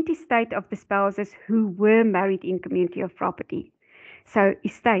joint estate of the spouses who were married in community of property. So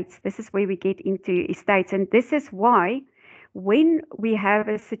estates, this is where we get into estates, and this is why when we have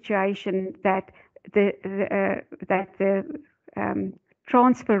a situation that the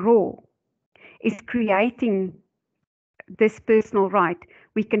transferor is creating this personal right,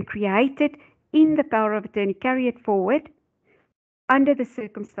 we can create it in the power of attorney, carry it forward under the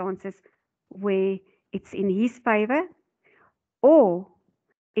circumstances where it's in his favor or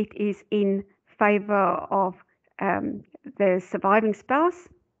it is in favor of the surviving spouse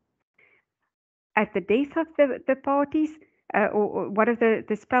at the death of the parties or one of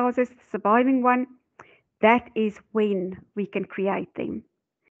the spouses, the surviving one. That is when we can create them.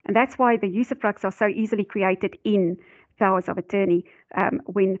 And that's why the usufructs are so easily created in powers of attorney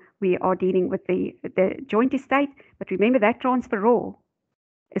when we are dealing with the joint estate. But remember that transferor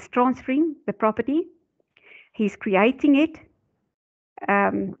is transferring the property. He's creating it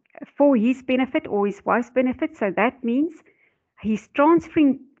for his benefit or his wife's benefit. So that means he's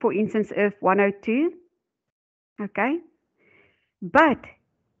transferring, for instance, Earth 102, okay? But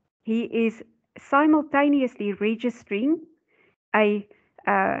he is simultaneously registering a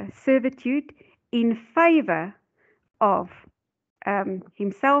servitude in favor of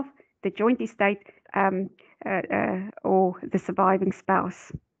himself, the joint estate, or the surviving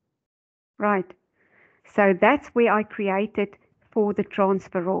spouse. Right. So that's where I created for the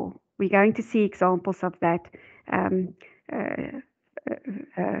transferor. We're going to see examples of that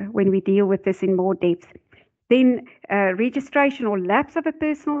when we deal with this in more depth. Then registration or lapse of a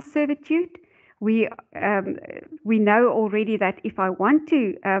personal servitude. We know already that if I want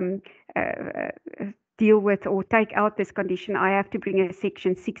to deal with or take out this condition, I have to bring a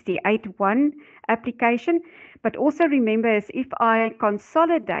section 68(1) application. But also remember, as if I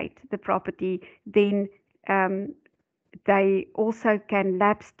consolidate the property, then they also can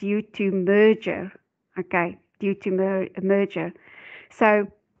lapse due to merger. Okay, due to merger. So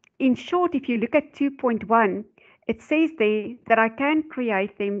in short, if you look at 2.1, it says there that I can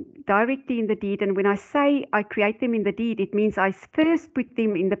create them directly in the deed. And when I say I create them in the deed, it means I first put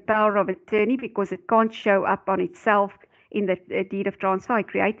them in the power of attorney because it can't show up on itself in the deed of transfer. I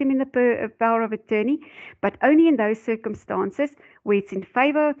create them in the power of attorney, but only in those circumstances where it's in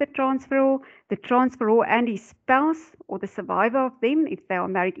favor of the transferor and his spouse or the survivor of them, if they are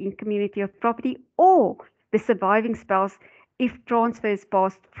married in community of property, or the surviving spouse if transfer is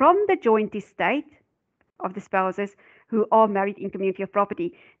passed from the joint estate of the spouses who are married in community of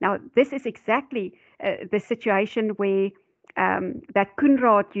property. Now, this is exactly the situation where that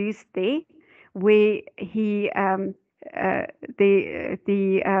Kunrad used there, where he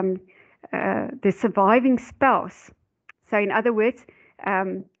the surviving spouse. So, in other words,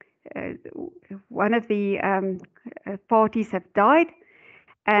 one of the parties have died,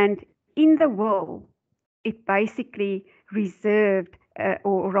 and in the will, it basically reserved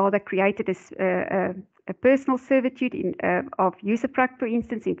or rather created a personal servitude of usufruct, for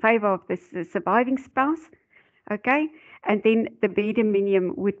instance, in favor of the surviving spouse, okay, and then the B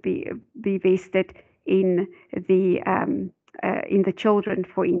dominium would be vested in the children,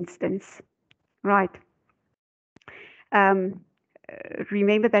 for instance, right?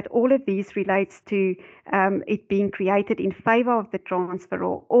 Remember that all of these relates to it being created in favor of the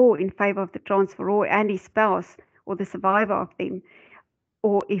transferor or in favor of the transferor and his spouse or the survivor of them,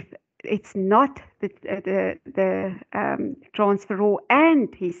 or if it's not the transferor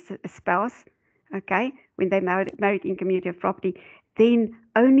and his spouse, okay, when they married in community of property, then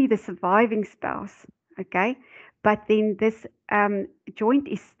only the surviving spouse, okay, but then this joint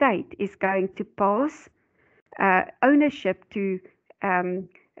estate is going to pass ownership to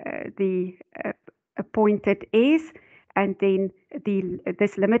the appointed heirs, and then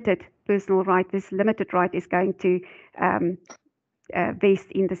this limited personal right, this limited right is going to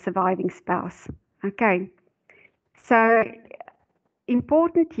vest in the surviving spouse. Okay, so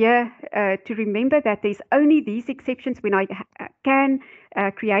important here to remember that there's only these exceptions when I can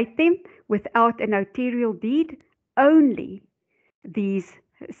create them without a notarial deed, only these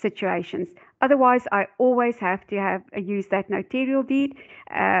situations. Otherwise, I always have to use that notarial deed,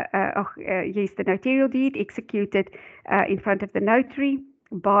 use the notarial deed executed in front of the notary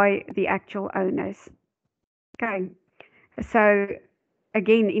by the actual owners. Okay, so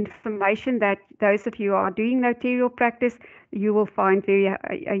again, information that those of you who are doing notarial practice, you will find very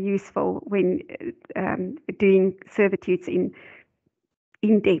useful when doing servitudes in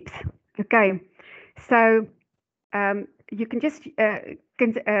depth. Okay, so you can just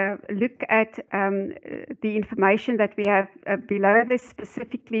look at the information that we have below this,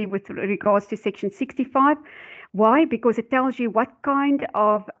 specifically with regards to section 65. Why? Because it tells you what kind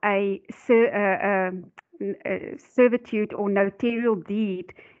of a servitude or notarial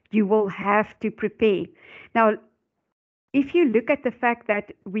deed you will have to prepare. Now, if you look at the fact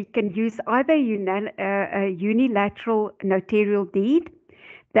that we can use either a unilateral notarial deed,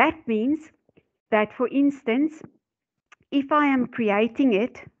 that means that, for instance, if I am creating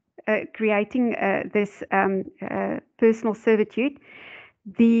this personal servitude,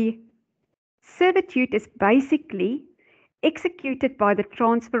 the servitude is basically executed by the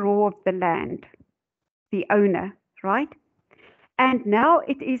transferor of the land, the owner, right? And now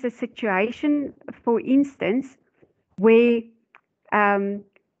it is a situation, for instance, where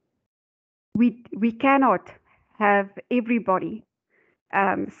we cannot have everybody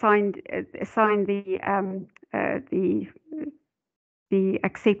sign the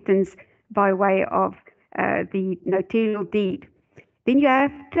acceptance by way of the notarial deed. Then you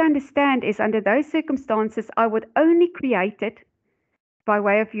have to understand is under those circumstances, I would only create it by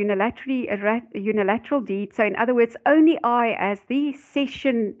way of unilateral deed. So in other words, only I as the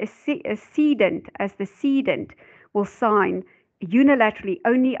cedent will sign unilaterally,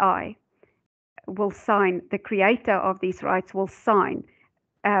 only I will sign, the creator of these rights will sign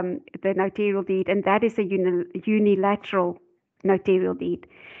the notarial deed, and that is a unilateral notarial deed.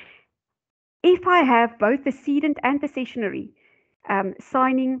 If I have both the cedent and the cessionary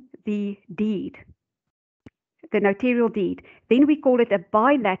signing the deed, the notarial deed, then we call it a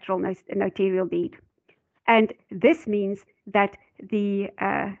bilateral notarial deed. And this means that the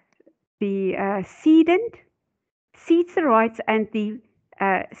cedent cedes the rights and the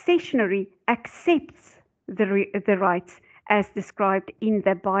cessionary accepts the rights as described in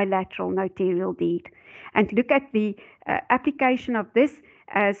the bilateral notarial deed. And look at the application of this,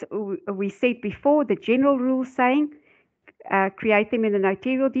 as we said before, the general rule saying create them in the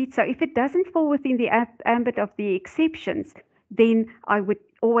notarial deed. So if it doesn't fall within the ambit of the exceptions, then I would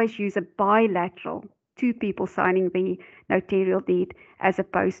always use a bilateral, two people signing the notarial deed, as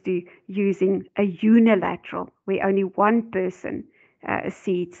opposed to using a unilateral, where only one person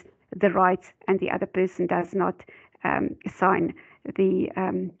cedes the rights and the other person does not sign the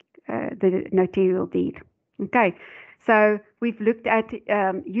notarial deed. Okay, so we've looked at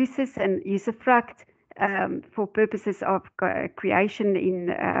usus and usufruct for purposes of creation in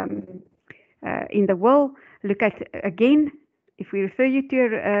the will. Look at, again, if we refer you to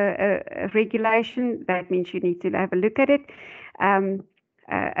a regulation, that means you need to have a look at it. And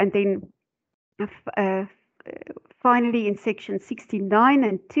then finally, in section 69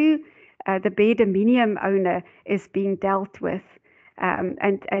 and 2, the bare dominium owner is being dealt with.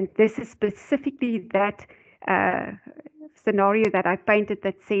 And this is specifically that scenario that I painted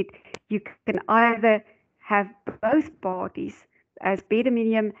that said you can either have both parties as bare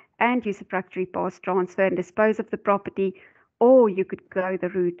dominium and usufructuary past transfer and dispose of the property, or you could go the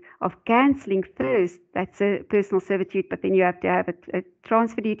route of cancelling first, that's a personal servitude, but then you have to have a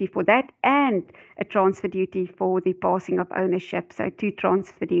transfer duty for that and a transfer duty for the passing of ownership, so two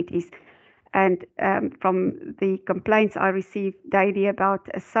transfer duties. And from the complaints I receive daily about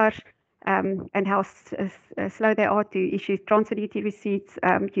SARS and how slow they are to issue transfer duty receipts,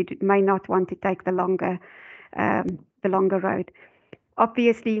 you may not want to take the longer road.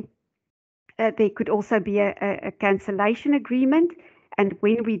 Obviously, there could also be a cancellation agreement, and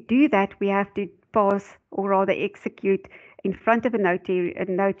when we do that, we have to pass, or rather execute, in front of a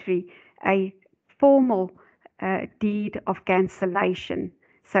notary a formal deed of cancellation.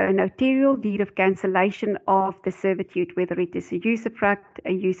 So a notarial deed of cancellation of the servitude, whether it is a usufruct,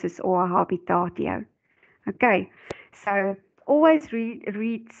 a usus, or a habitatio. Okay, so always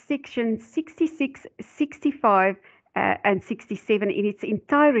read section 66, 65, and 67 in its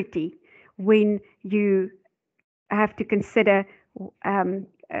entirety when you have to consider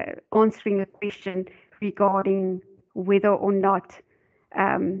answering a question regarding whether or not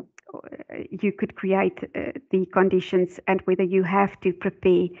um, you could create the conditions and whether you have to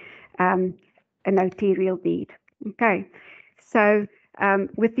prepare a notarial deed. Okay, so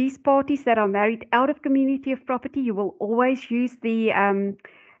with these parties that are married out of community of property, you will always use the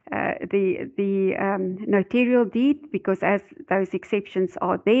notarial deed, because as those exceptions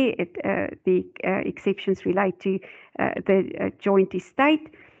are there, the exceptions relate to the joint estate.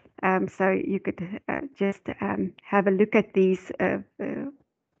 So you could just have a look at these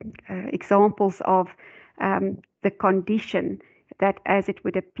examples of the condition that as it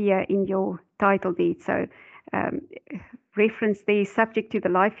would appear in your title deed. So um, reference there, subject to the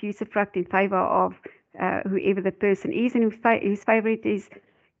life usufruct in favor of whoever the person is and whose favor it is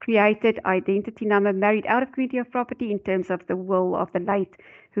created, identity number, married out of community of property in terms of the will of the late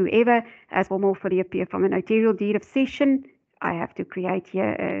whoever, as will more fully appear from a notarial deed of cession. I have to create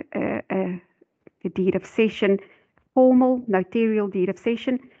here a deed of cession, formal notarial deed of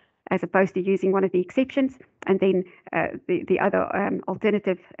cession, as opposed to using one of the exceptions. And then the other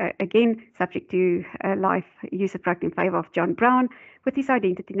alternative, again, subject to life usufruct in favor of John Brown, with his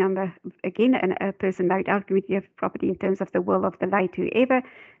identity number, again, a person married out of community of property in terms of the will of the late whoever,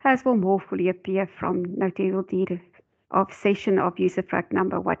 as will more fully appear from notarial deed of cession of usufruct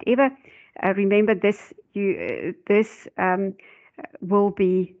number, whatever. Remember, this will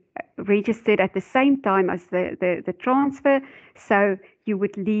be registered at the same time as the transfer, so you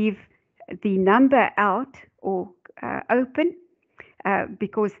would leave the number out or open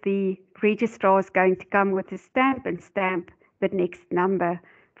because the registrar is going to come with a stamp and stamp the next number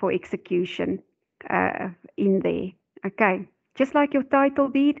for execution in there. Okay, just like your title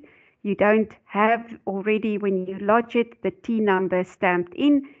deed, you don't have already, when you lodge it, the T number stamped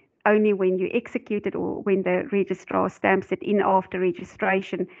in. Only when you execute it or when the registrar stamps it in after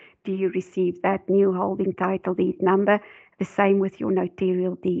registration do you receive that new holding title deed number. The same with your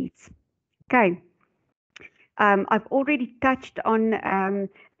notarial deeds. Okay. I've already touched on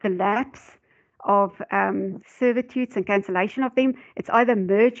the lapse of servitudes and cancellation of them. It's either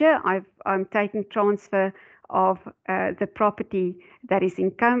merger. I'm taking transfer of the property that is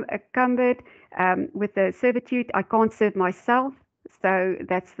encumbered with the servitude. I can't serve myself, so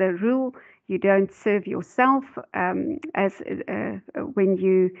that's the rule. You don't serve yourself as when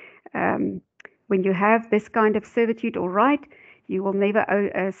you have this kind of servitude or right. You will never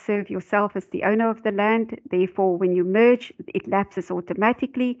serve yourself as the owner of the land. Therefore, when you merge, it lapses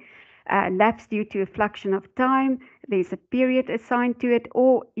automatically. Lapse due to a fluxion of time, there's a period assigned to it,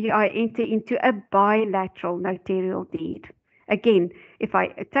 or I enter into a bilateral notarial deed. Again, if I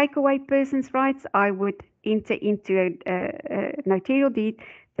take away person's rights, I would enter into a notarial deed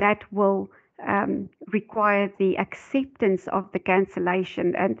that will require the acceptance of the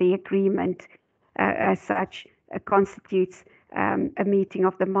cancellation, and the agreement as such constitutes a meeting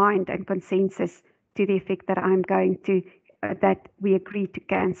of the mind and consensus to the effect that I'm going to that we agree to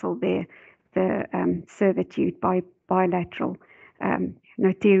cancel the servitude by bilateral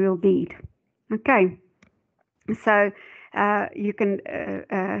notarial deed. Okay, so you can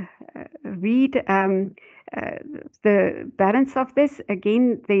read the balance of this.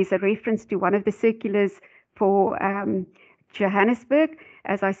 Again, there's a reference to one of the circulars for Johannesburg.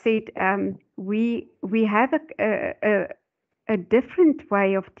 As I said, we have a different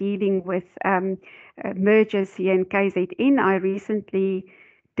way of dealing with mergers here in KZN. I recently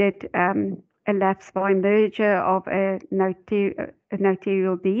did a lapse by merger of a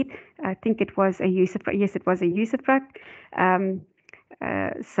notarial deed. I think it was a usufruct. Yes, it was a usufruct.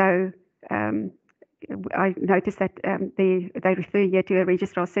 So I noticed that they refer here to a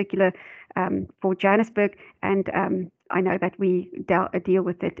registrar circular for Johannesburg, and I know that we deal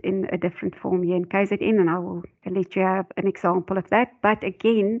with it in a different form here in KZN, and I will let you have an example of that. But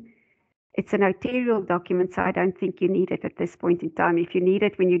again, it's a notarial document, so I don't think you need it at this point in time. If you need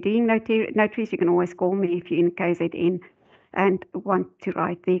it when you're doing notaries, you can always call me if you're in KZN and want to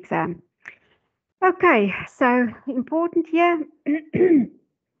write the exam. Okay, so important here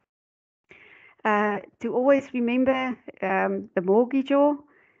to always remember the mortgagor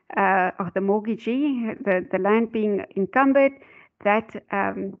or the mortgagee, the land being encumbered, that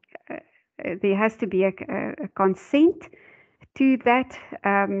there has to be a consent to that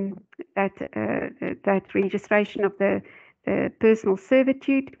that registration of the personal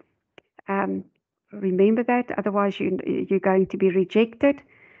servitude. Remember that, otherwise you're going to be rejected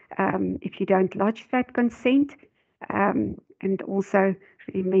if you don't lodge that consent. And also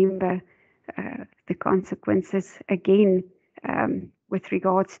remember the consequences again with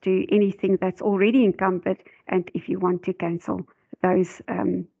regards to anything that's already encumbered, and if you want to cancel those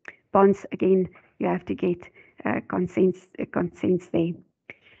bonds, again, you have to get consents there.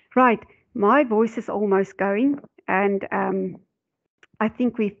 Right, my voice is almost going, and I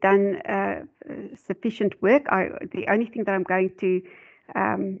think we've done sufficient work. The only thing that I'm going to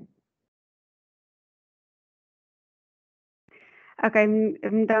okay,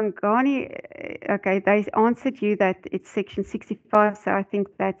 Mdangani, okay, they answered you that it's section 65, so I think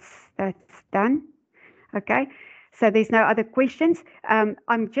that's done. Okay, so there's no other questions.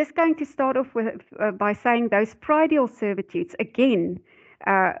 I'm just going to start off with by saying those predial servitudes, again,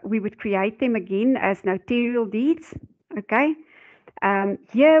 we would create them again as notarial deeds. Okay,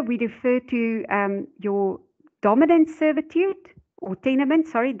 here we refer to your dominant servitude or tenement,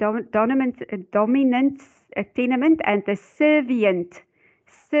 sorry, dominant tenement, and the servient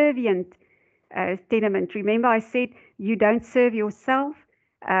tenement. Remember, I said you don't serve yourself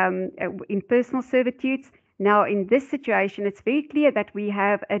in personal servitudes. Now, in this situation, it's very clear that we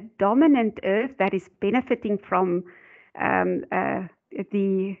have a dominant earth that is benefiting from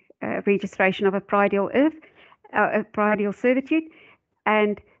the registration of a predial earth, a predial servitude,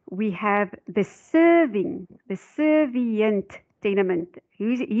 and we have the servient tenement.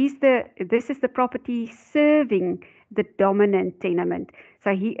 This is the property serving the dominant tenement.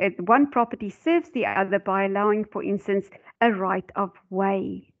 So one property serves the other by allowing, for instance, a right of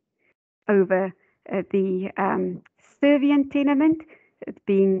way over the servient tenement,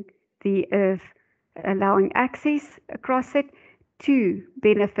 being the earth allowing access across it to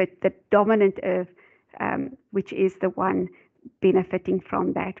benefit the dominant earth, which is the one benefiting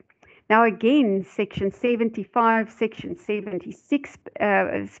from that. Now again, section 75, section 76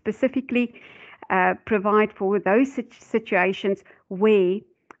 specifically provide for those situations where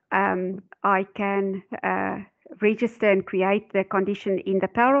I can register and create the condition in the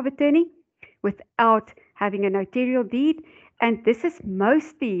power of attorney without having a notarial deed. And this is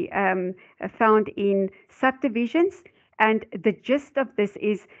mostly found in subdivisions. And the gist of this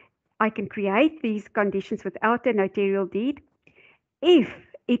is I can create these conditions without a notarial deed if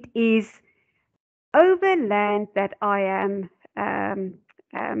it is over land that I am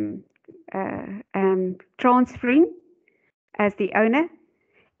transferring as the owner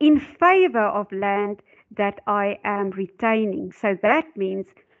in favor of land that I am retaining. So that means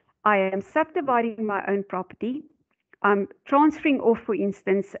I am subdividing my own property. I'm transferring off, for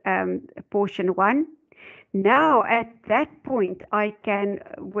instance, portion 1. Now, at that point, I can,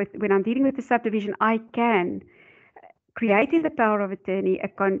 when I'm dealing with the subdivision, I can create in the power of attorney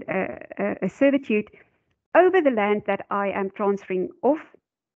a servitude over the land that I am transferring off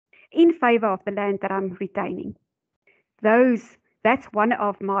in favor of the land that I'm retaining. That's one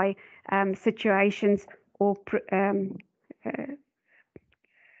of my situations or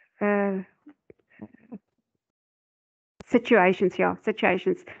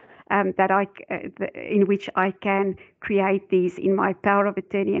situations that in which I can create these in my power of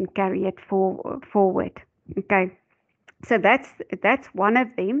attorney and carry it forward. Okay, so that's one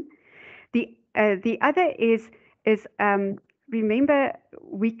of them. The other is remember,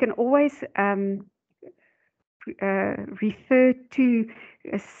 we can always refer to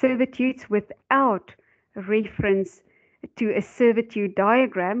servitudes without reference to a servitude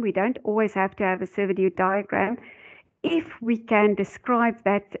diagram. We don't always have to have a servitude diagram. If we can describe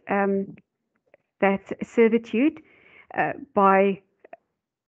that servitude by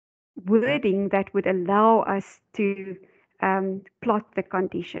wording that would allow us to plot the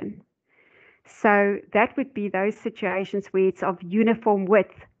condition. So that would be those situations where it's of uniform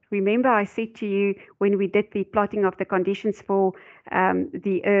width. Remember, I said to you when we did the plotting of the conditions for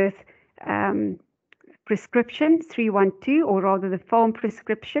the earth prescription 312, or rather the farm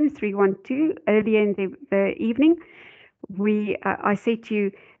prescription 312, earlier in the evening, I said to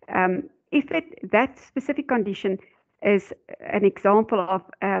you, if that specific condition is an example of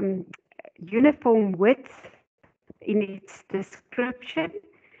uniform width in its description,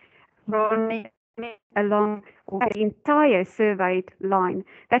 running along the entire surveyed line.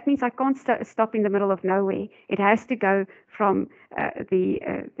 That means I can't stop in the middle of nowhere. It has to go from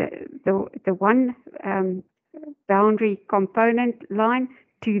the one boundary component line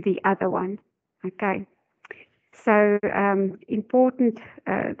to the other one. Okay. So important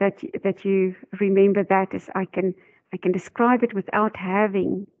that you remember that, is I can describe it without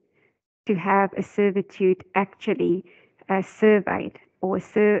having to have a servitude actually surveyed or a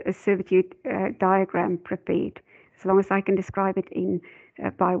servitude diagram prepared, as long as I can describe it in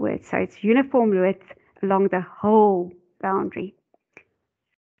by words. So it's uniform width along the whole boundary.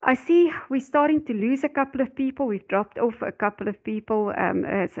 I see we're starting to lose a couple of people. We've dropped off a couple of people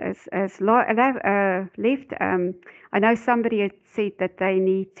left. I know somebody had said that they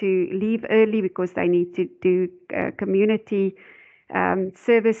need to leave early because they need to do community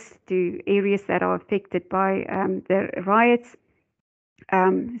service to areas that are affected by the riots.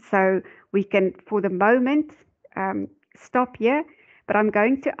 So we can, for the moment, stop here. But I'm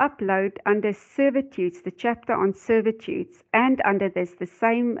going to upload under servitudes, the chapter on servitudes, and under this, the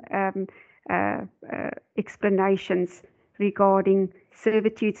same explanations regarding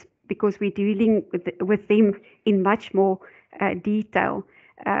servitudes, because we're dealing with them in much more detail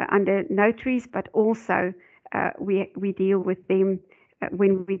under notaries, but also we deal with them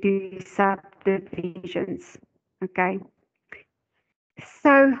when we do subdivisions. Okay.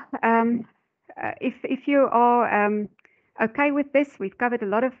 So if you are okay with this, we've covered a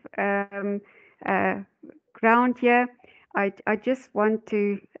lot of uh, ground here. I just want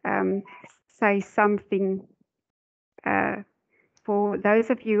to say something for those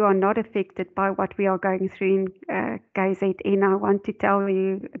of you who are not affected by what we are going through in KZN. I want to tell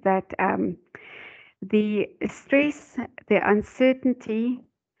you that the stress, the uncertainty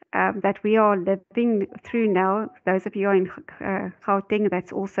that we are living through now, those of you who are in Gauteng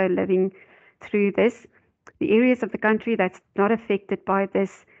that's also living through this, the areas of the country that's not affected by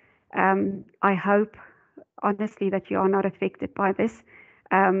this, I hope honestly that you are not affected by this.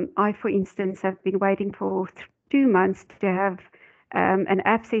 I, for instance, have been waiting for 2 months to have an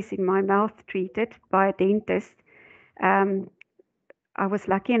abscess in my mouth treated by a dentist. I was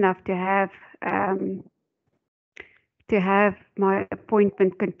lucky enough to have my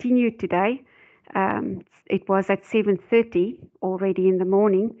appointment continued today. It was at 7:30 already in the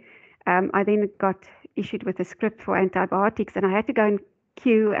morning. I then got issued with a script for antibiotics, and I had to go and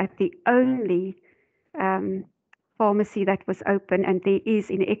queue at the only pharmacy that was open, and there is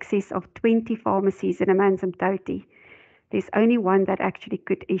in excess of 20 pharmacies in Amanzimtoti. There's only one that actually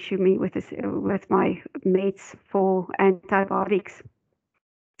could issue me with my meds for antibiotics.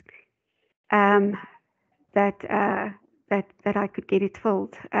 That I could get it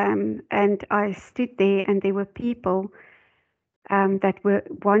filled. And I stood there, and there were people that were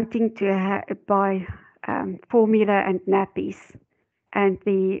wanting to buy formula and nappies. And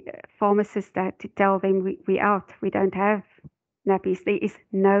the pharmacist had to tell them, we're out, we don't have nappies. There is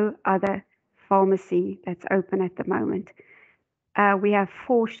no other pharmacy that's open at the moment. We have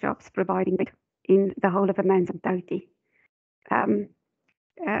 4 shops providing it in the whole of Amanzimtoti.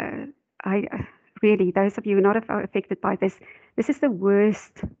 Really, those of you who are not affected by this, this is the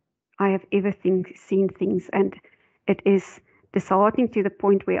worst I have ever seen things, and it is disheartening to the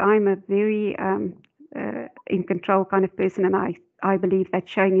point where I'm a very in control kind of person, and I believe that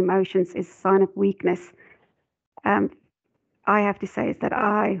showing emotions is a sign of weakness. I have to say is that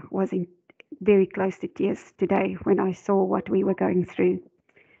I was very close to tears today when I saw what we were going through.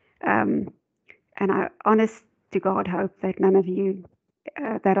 And I, honest to God, hope that none of you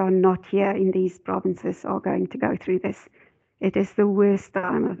that are not here in these provinces are going to go through this. It is the worst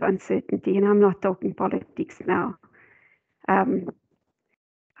time of uncertainty, and I'm not talking politics now. I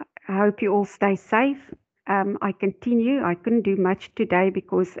hope you all stay safe. I continue. I couldn't do much today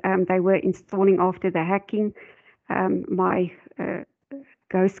because they were installing after the hacking my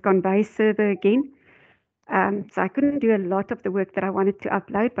Ghost Convey server again. So I couldn't do a lot of the work that I wanted to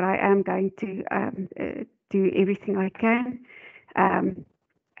upload, but I am going to do everything I can. And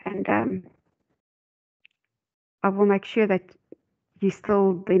I will make sure that you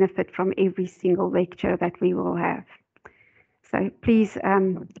still benefit from every single lecture that we will have. So please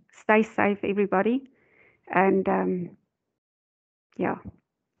stay safe, everybody. And yeah,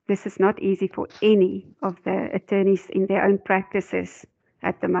 this is not easy for any of the attorneys in their own practices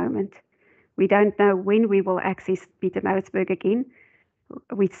at the moment. We don't know when we will access Pietermaritzburg again.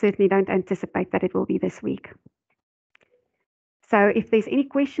 We certainly don't anticipate that it will be this week. So if there's any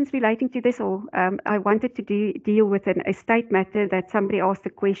questions relating to this, or I wanted to deal with an estate matter that somebody asked a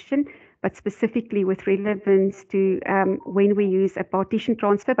question, but specifically with relevance to when we use a partition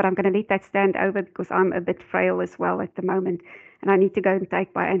transfer, but I'm going to let that stand over because I'm a bit frail as well at the moment, and I need to go and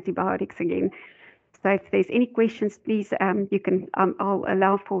take my antibiotics again. So if there's any questions, please, you can, I'll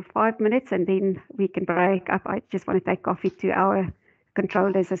allow for 5 minutes and then we can break up. I just want to take coffee to our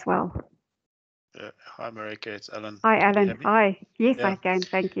controllers as well. Hi, Marika, it's Alan. Hi, Alan. Hi. Yes, yeah. I can.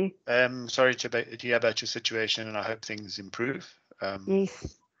 Thank you. Sorry to hear about your situation, and I hope things improve.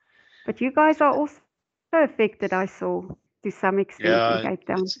 Yes. But you guys are also affected, I saw, to some extent in Cape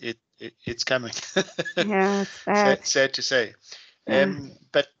Town. It's coming. Yeah, it's bad. Sad to say. Yeah.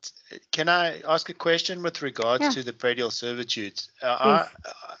 But can I ask a question with regards to the predial servitude? Yes.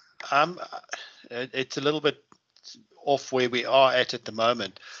 it's a little bit off where we are at the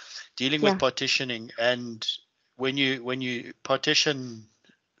moment, dealing with Yeah. partitioning. And when you partition,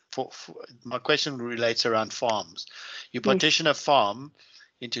 for my question relates around farms. You Yes. partition a farm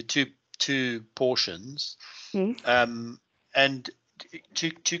into two portions, Yes. and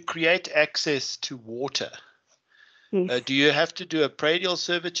to create access to water. Yes. Do you have to do a predial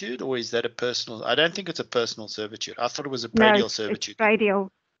servitude, or is that a personal? I don't think it's a personal servitude. I thought it was a No, predial it's servitude.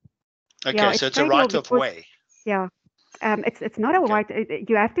 radial. Yeah, Okay, so it's it's a radial right of because way. yeah, it's not a Okay. right.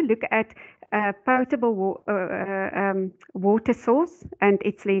 You have to look at potable water source and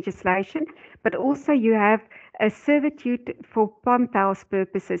its legislation, but also you have a servitude for pump house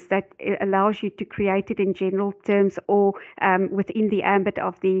purposes that allows you to create it in general terms or within the ambit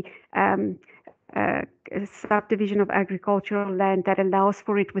of the um, uh, subdivision of agricultural land that allows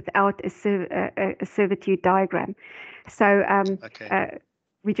for it without a servitude diagram. So Okay.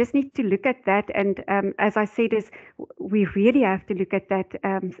 we just need to look at that. And as I said, is we really have to look at that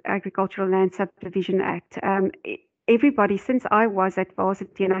Agricultural Land Subdivision Act. Everybody, since I was at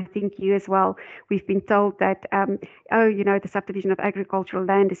varsity, and I think you as well, we've been told that, the subdivision of agricultural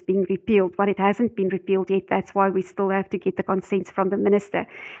land is being repealed. Well, it hasn't been repealed yet. That's why we still have to get the consents from the minister.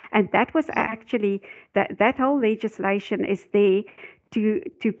 And that was actually, that whole legislation is there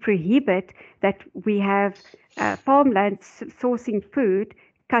to prohibit that we have farmland sourcing food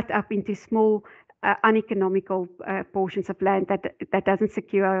cut up into small uneconomical portions of land that doesn't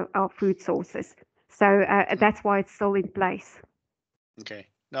secure our food sources. So that's why it's still in place. Okay.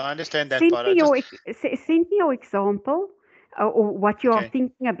 No, I understand that Send part. me I just send me your example or what you are okay.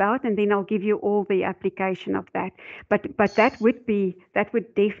 thinking about, and then I'll give you all the application of that. But that would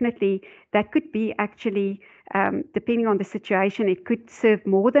definitely, that could be actually, depending on the situation, it could serve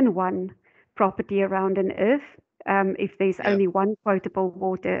more than one property around an earth. If there's Yeah. only one potable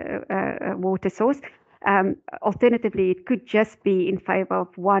water source. Alternatively, it could just be in favor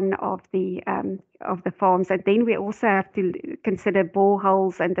of one of the farms, and then we also have to consider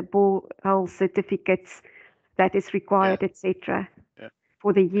boreholes and the borehole certificates that is Yeah. required, etc. Yeah.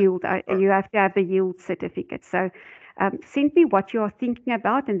 For the Yeah. yield. You have to have the yield certificate. So send me what you are thinking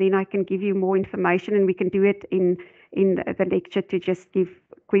about, and then I can give you more information, and we can do it in the lecture to just give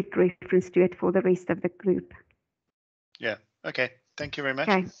quick reference to it for the rest of the group. Yeah. Okay. Thank you very much.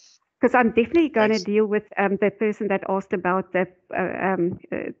 Okay. Because I'm definitely going to Thanks. deal with the person that asked about it's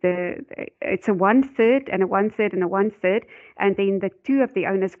a 1/3 and a 1/3 and a 1/3, and then the two of the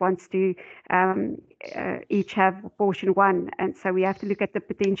owners wants to each have portion one, and so we have to look at the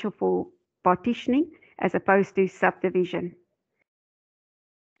potential for partitioning as opposed to subdivision.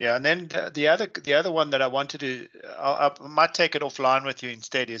 Yeah, and then the other one that I wanted to, I might take it offline with you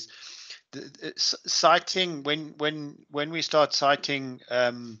instead, is citing when we start citing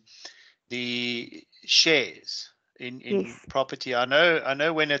the shares in Yes, property. I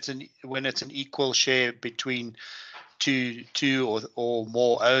know when it's an equal share between two or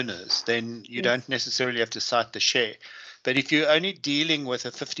more owners, then you yes, don't necessarily have to cite the share. But if you're only dealing with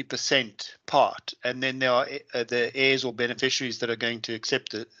a 50% part, and then there are the heirs or beneficiaries that are going to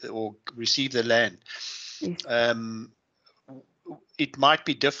accept it or receive the land, yes, it might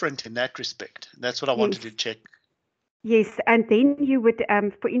be different in that respect. That's what I yes. wanted to check. Yes, and then you would,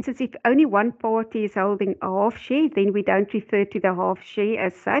 for instance, if only one party is holding a half share, then we don't refer to the half share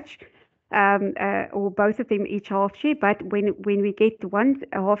as such, or both of them each half share. But when we get one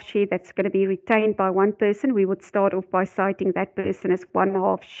half share that's going to be retained by one person, we would start off by citing that person as one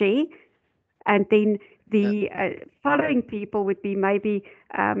half share, and then Yeah. the following people would be maybe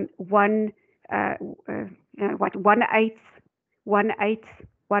one, what, 1/8, 1/8,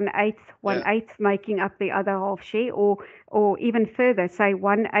 1/8, Yeah. 1/8, making up the other half share, or even further, say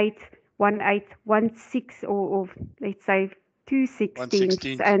 1/8, 1/8, 1/6, or let's say 2/16,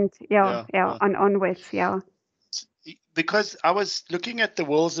 1/16. and Yeah. Yeah. onwards, yeah. Because I was looking at the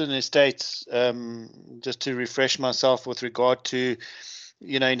wills and estates, just to refresh myself with regard to,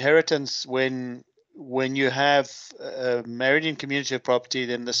 inheritance. When you have married in community of property,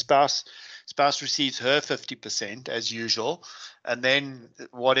 then the spouse receives her 50% as usual, and then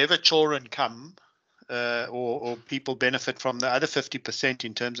whatever children come, or people benefit from the other 50%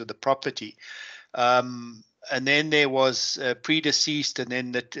 in terms of the property. And then there was predeceased, and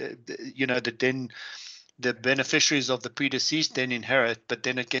then then the beneficiaries of the predeceased then inherit, but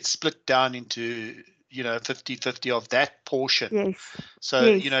then it gets split down into 50-50 of that portion. Yes, So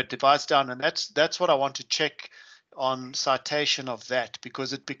yes, it divides down, and that's what I want to check on citation of that,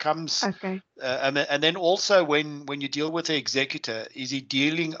 because it becomes okay. and then also when you deal with the executor, is he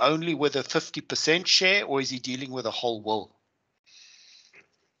dealing only with a 50% share, or is he dealing with a whole will?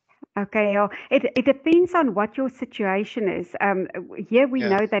 Okay, yeah. It depends on what your situation is. Here we Yeah,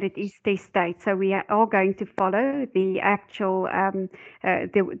 know that it is the state, so we are going to follow the actual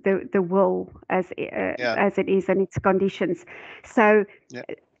the will yeah, as it is and its conditions. So yeah.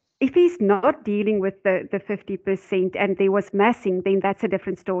 if he's not dealing with the 50% and there was massing, then that's a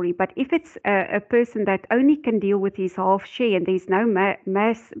different story. But if it's a person that only can deal with his half share and there's no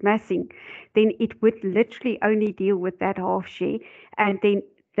massing, then it would literally only deal with that half share. And then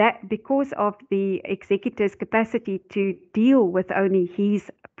that, because of the executor's capacity to deal with only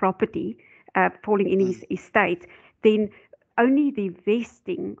his property falling in his Mm, estate, then only the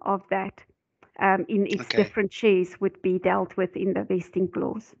vesting of that in its okay. different shares would be dealt with in the vesting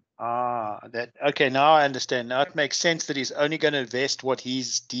clause. That okay. Now I understand. Now it makes sense that he's only going to invest what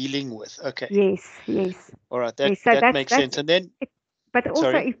he's dealing with. Okay. Yes, yes, All right. That yes. So that makes that's sense. And then, it. But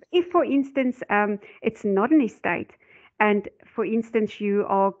also, sorry. if for instance, it's not an estate, and for instance, you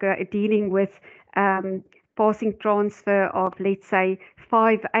are dealing with um, passing transfer of, let's say,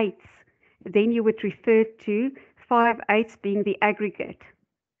 5/8, then you would refer to 5/8 being the aggregate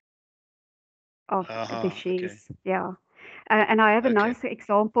of the Okay. shares. Yeah. And I have a Okay. nice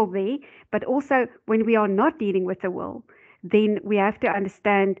example there. But also, when we are not dealing with a will, then we have to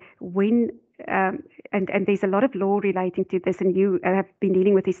understand when, and there's a lot of law relating to this, and you have been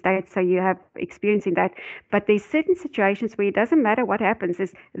dealing with estates, so you have experience in that. But there's certain situations where it doesn't matter what happens,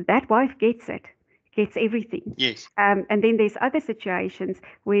 is that wife gets it, gets everything. Yes. And then there's other situations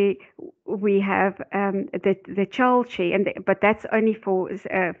where we have the child share, but that's only for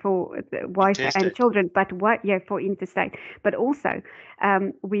the wife and Intestate. children. But what, yeah, for interstate. But also,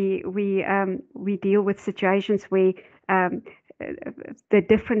 we deal with situations where um, the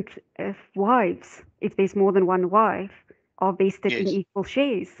different wives, if there's more than one wife, are vested in Yes. equal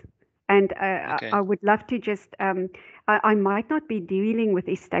shares. And Okay. I would love to just, I might not be dealing with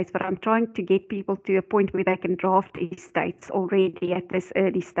estates, but I'm trying to get people to a point where they can draft estates already at this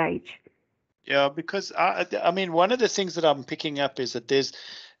early stage. Yeah, because I mean, one of the things that I'm picking up is that there's,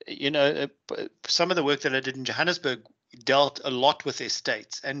 some of the work that I did in Johannesburg dealt a lot with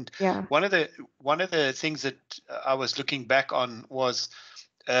estates, and Yeah, one of the things that I was looking back on was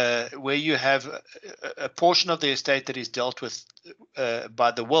where you have a portion of the estate that is dealt with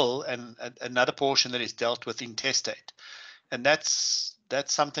by the will, and another portion that is dealt with intestate, and that's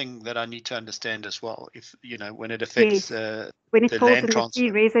something that I need to understand as well. If when it yes. affects When it the falls land in the free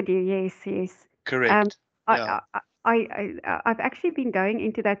transfer. residue, yes, yes. Um, Correct. I, Yeah. I've actually been going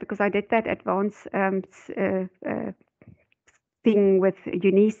into that because I did that advanced thing with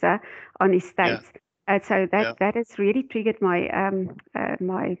UNISA on Yeah. estates. So Yeah. that has really triggered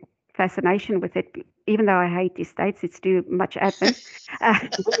my fascination with it. Even though I hate estates, it's too much admin. Uh,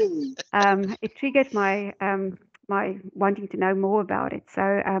 it triggered my wanting to know more about it.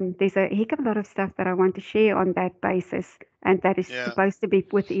 So there's a heck of a lot of stuff that I want to share on that basis, and that is Yeah. supposed to be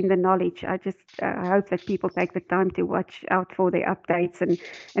within the knowledge. I just hope that people take the time to watch out for the updates and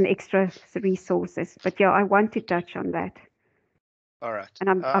extra resources. But yeah, I want to Okay. touch on that, All right. and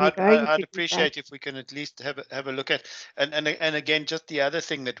I'm I'd going I'd to do that. appreciate if we can at least have a look at, and again, just the other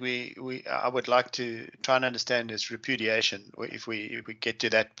thing that we I would like to try and understand is repudiation, if we get to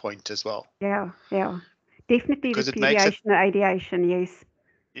that point as well, Yeah, yeah. Definitely because it makes it. repudiation or ideation, yes.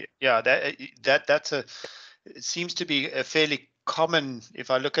 Yeah, that's it seems to be a fairly common. If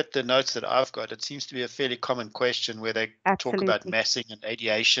I look at the notes that I've got, it seems to be a fairly common question where they talk about Absolutely. massing and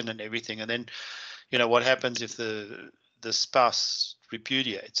adiation and everything, and then what happens if the spouse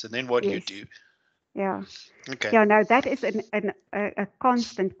repudiates, and then what do you Yes. do? Yeah. Okay. Yeah, no, that is a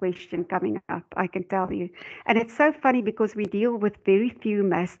constant question coming up, I can tell you. And it's so funny because we deal with very few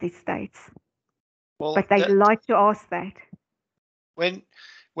master states, Well, but they like to ask that. when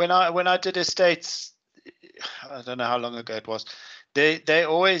when I did estates, I don't know how long ago it was. They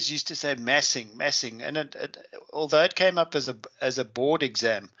always used to say massing, and although it came up as a board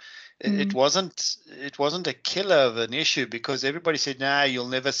exam, it Mm, wasn't a killer of an issue because everybody said, "Nah, you'll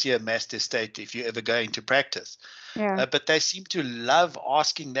never see a master estate if you ever go into practice." yeah, But they seem to love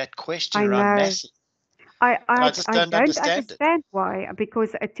asking that question I around know. massing, I, and I I, just I don't don't understand it. understand why,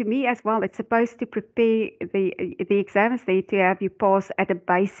 because to me as well, it's supposed to prepare the exams there to have you pass at a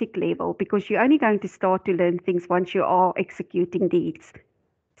basic level, because you're only going to start to learn things once you are executing deeds.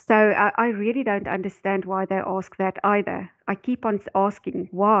 So I really don't understand why they ask that either. I keep on asking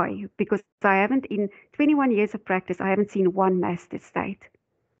why, because I haven't, in 21 years of practice, I haven't seen one master state.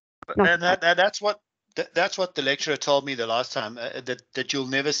 Not And one. that's what the lecturer told me the last time, that you'll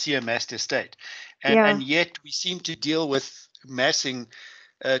never see a massed estate, and Yeah, and yet we seem to deal with massing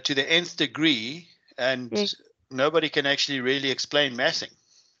to the nth degree, and yeah. nobody can actually really explain massing.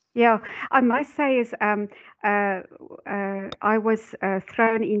 Yeah, I must say is I was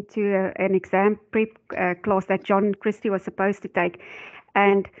thrown into an exam prep class that John Christie was supposed to take,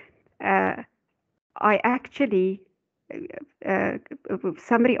 and uh, I actually uh,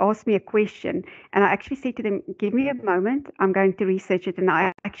 somebody asked me a question, and I actually said to them, "Give me a moment. I'm going to research it." And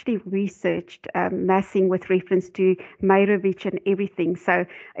I actually researched massing with reference to Meyerowitz and everything. So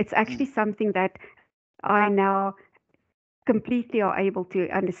it's actually something that I now completely are able to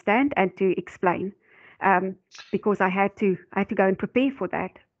understand and to explain, um, because I had to go and prepare for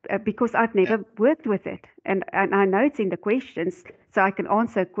that, because I've Yeah. never worked with it, and I know it's in the questions, so I can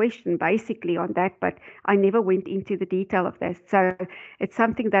answer a question basically on that, but I never went into the detail of that. So it's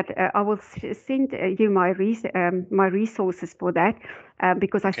something that I will send you my resources for that,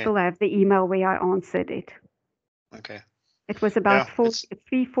 because I Okay. still have the email where I answered it. Okay. It was Yeah. about It's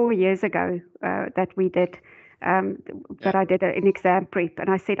 4 years ago that we did, um, yeah. that I did an exam prep, and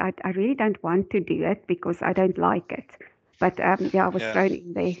I said I really don't want to do it because I don't like it. But yeah, I was Yeah. thrown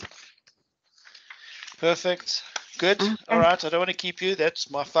in there. Perfect. Good. All Okay, right. I don't want to keep you. That's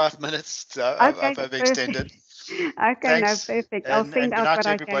my 5 minutes. okay, I've perfect. overextended. Okay, no, Thanks. perfect. I'll send And good out night what to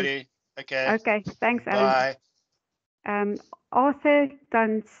I can. everybody. Okay. Okay, thanks, Alan. Bye. Arthur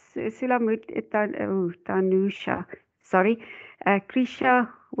Sulamut Tanusha, sorry, Krisha,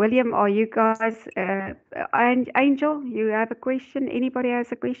 William, are you guys? And Angel, you have a question? Anybody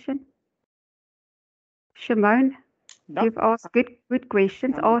has a question? Shimon, No, you've asked good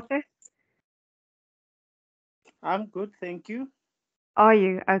questions. I'm Arthur, I'm good, thank you. are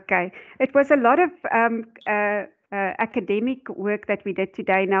you okay? It was a lot of academic work that we did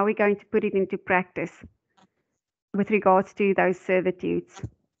today. Now we're going to put it into practice with regards to those servitudes.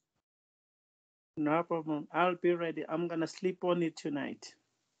 No problem. I'll be ready. I'm gonna sleep on it tonight.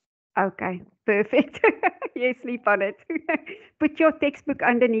 Okay, perfect. You sleep on it. Put your textbook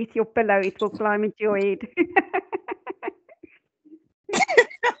underneath your pillow. It will climb into your head.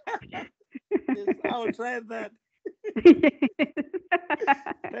 Yes, I'll try that.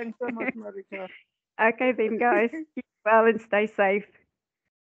 Thanks so much, Marika. Okay then, guys. Keep well and stay safe.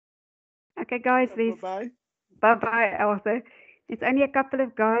 Okay, guys, Bye bye. bye-bye, Arthur. It's only a couple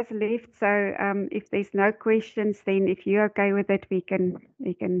of guys left, so if there's no questions, then if you're okay with it, we can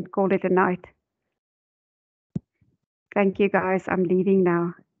call it a night. Thank you, guys. I'm leaving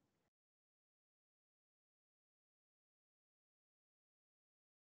now.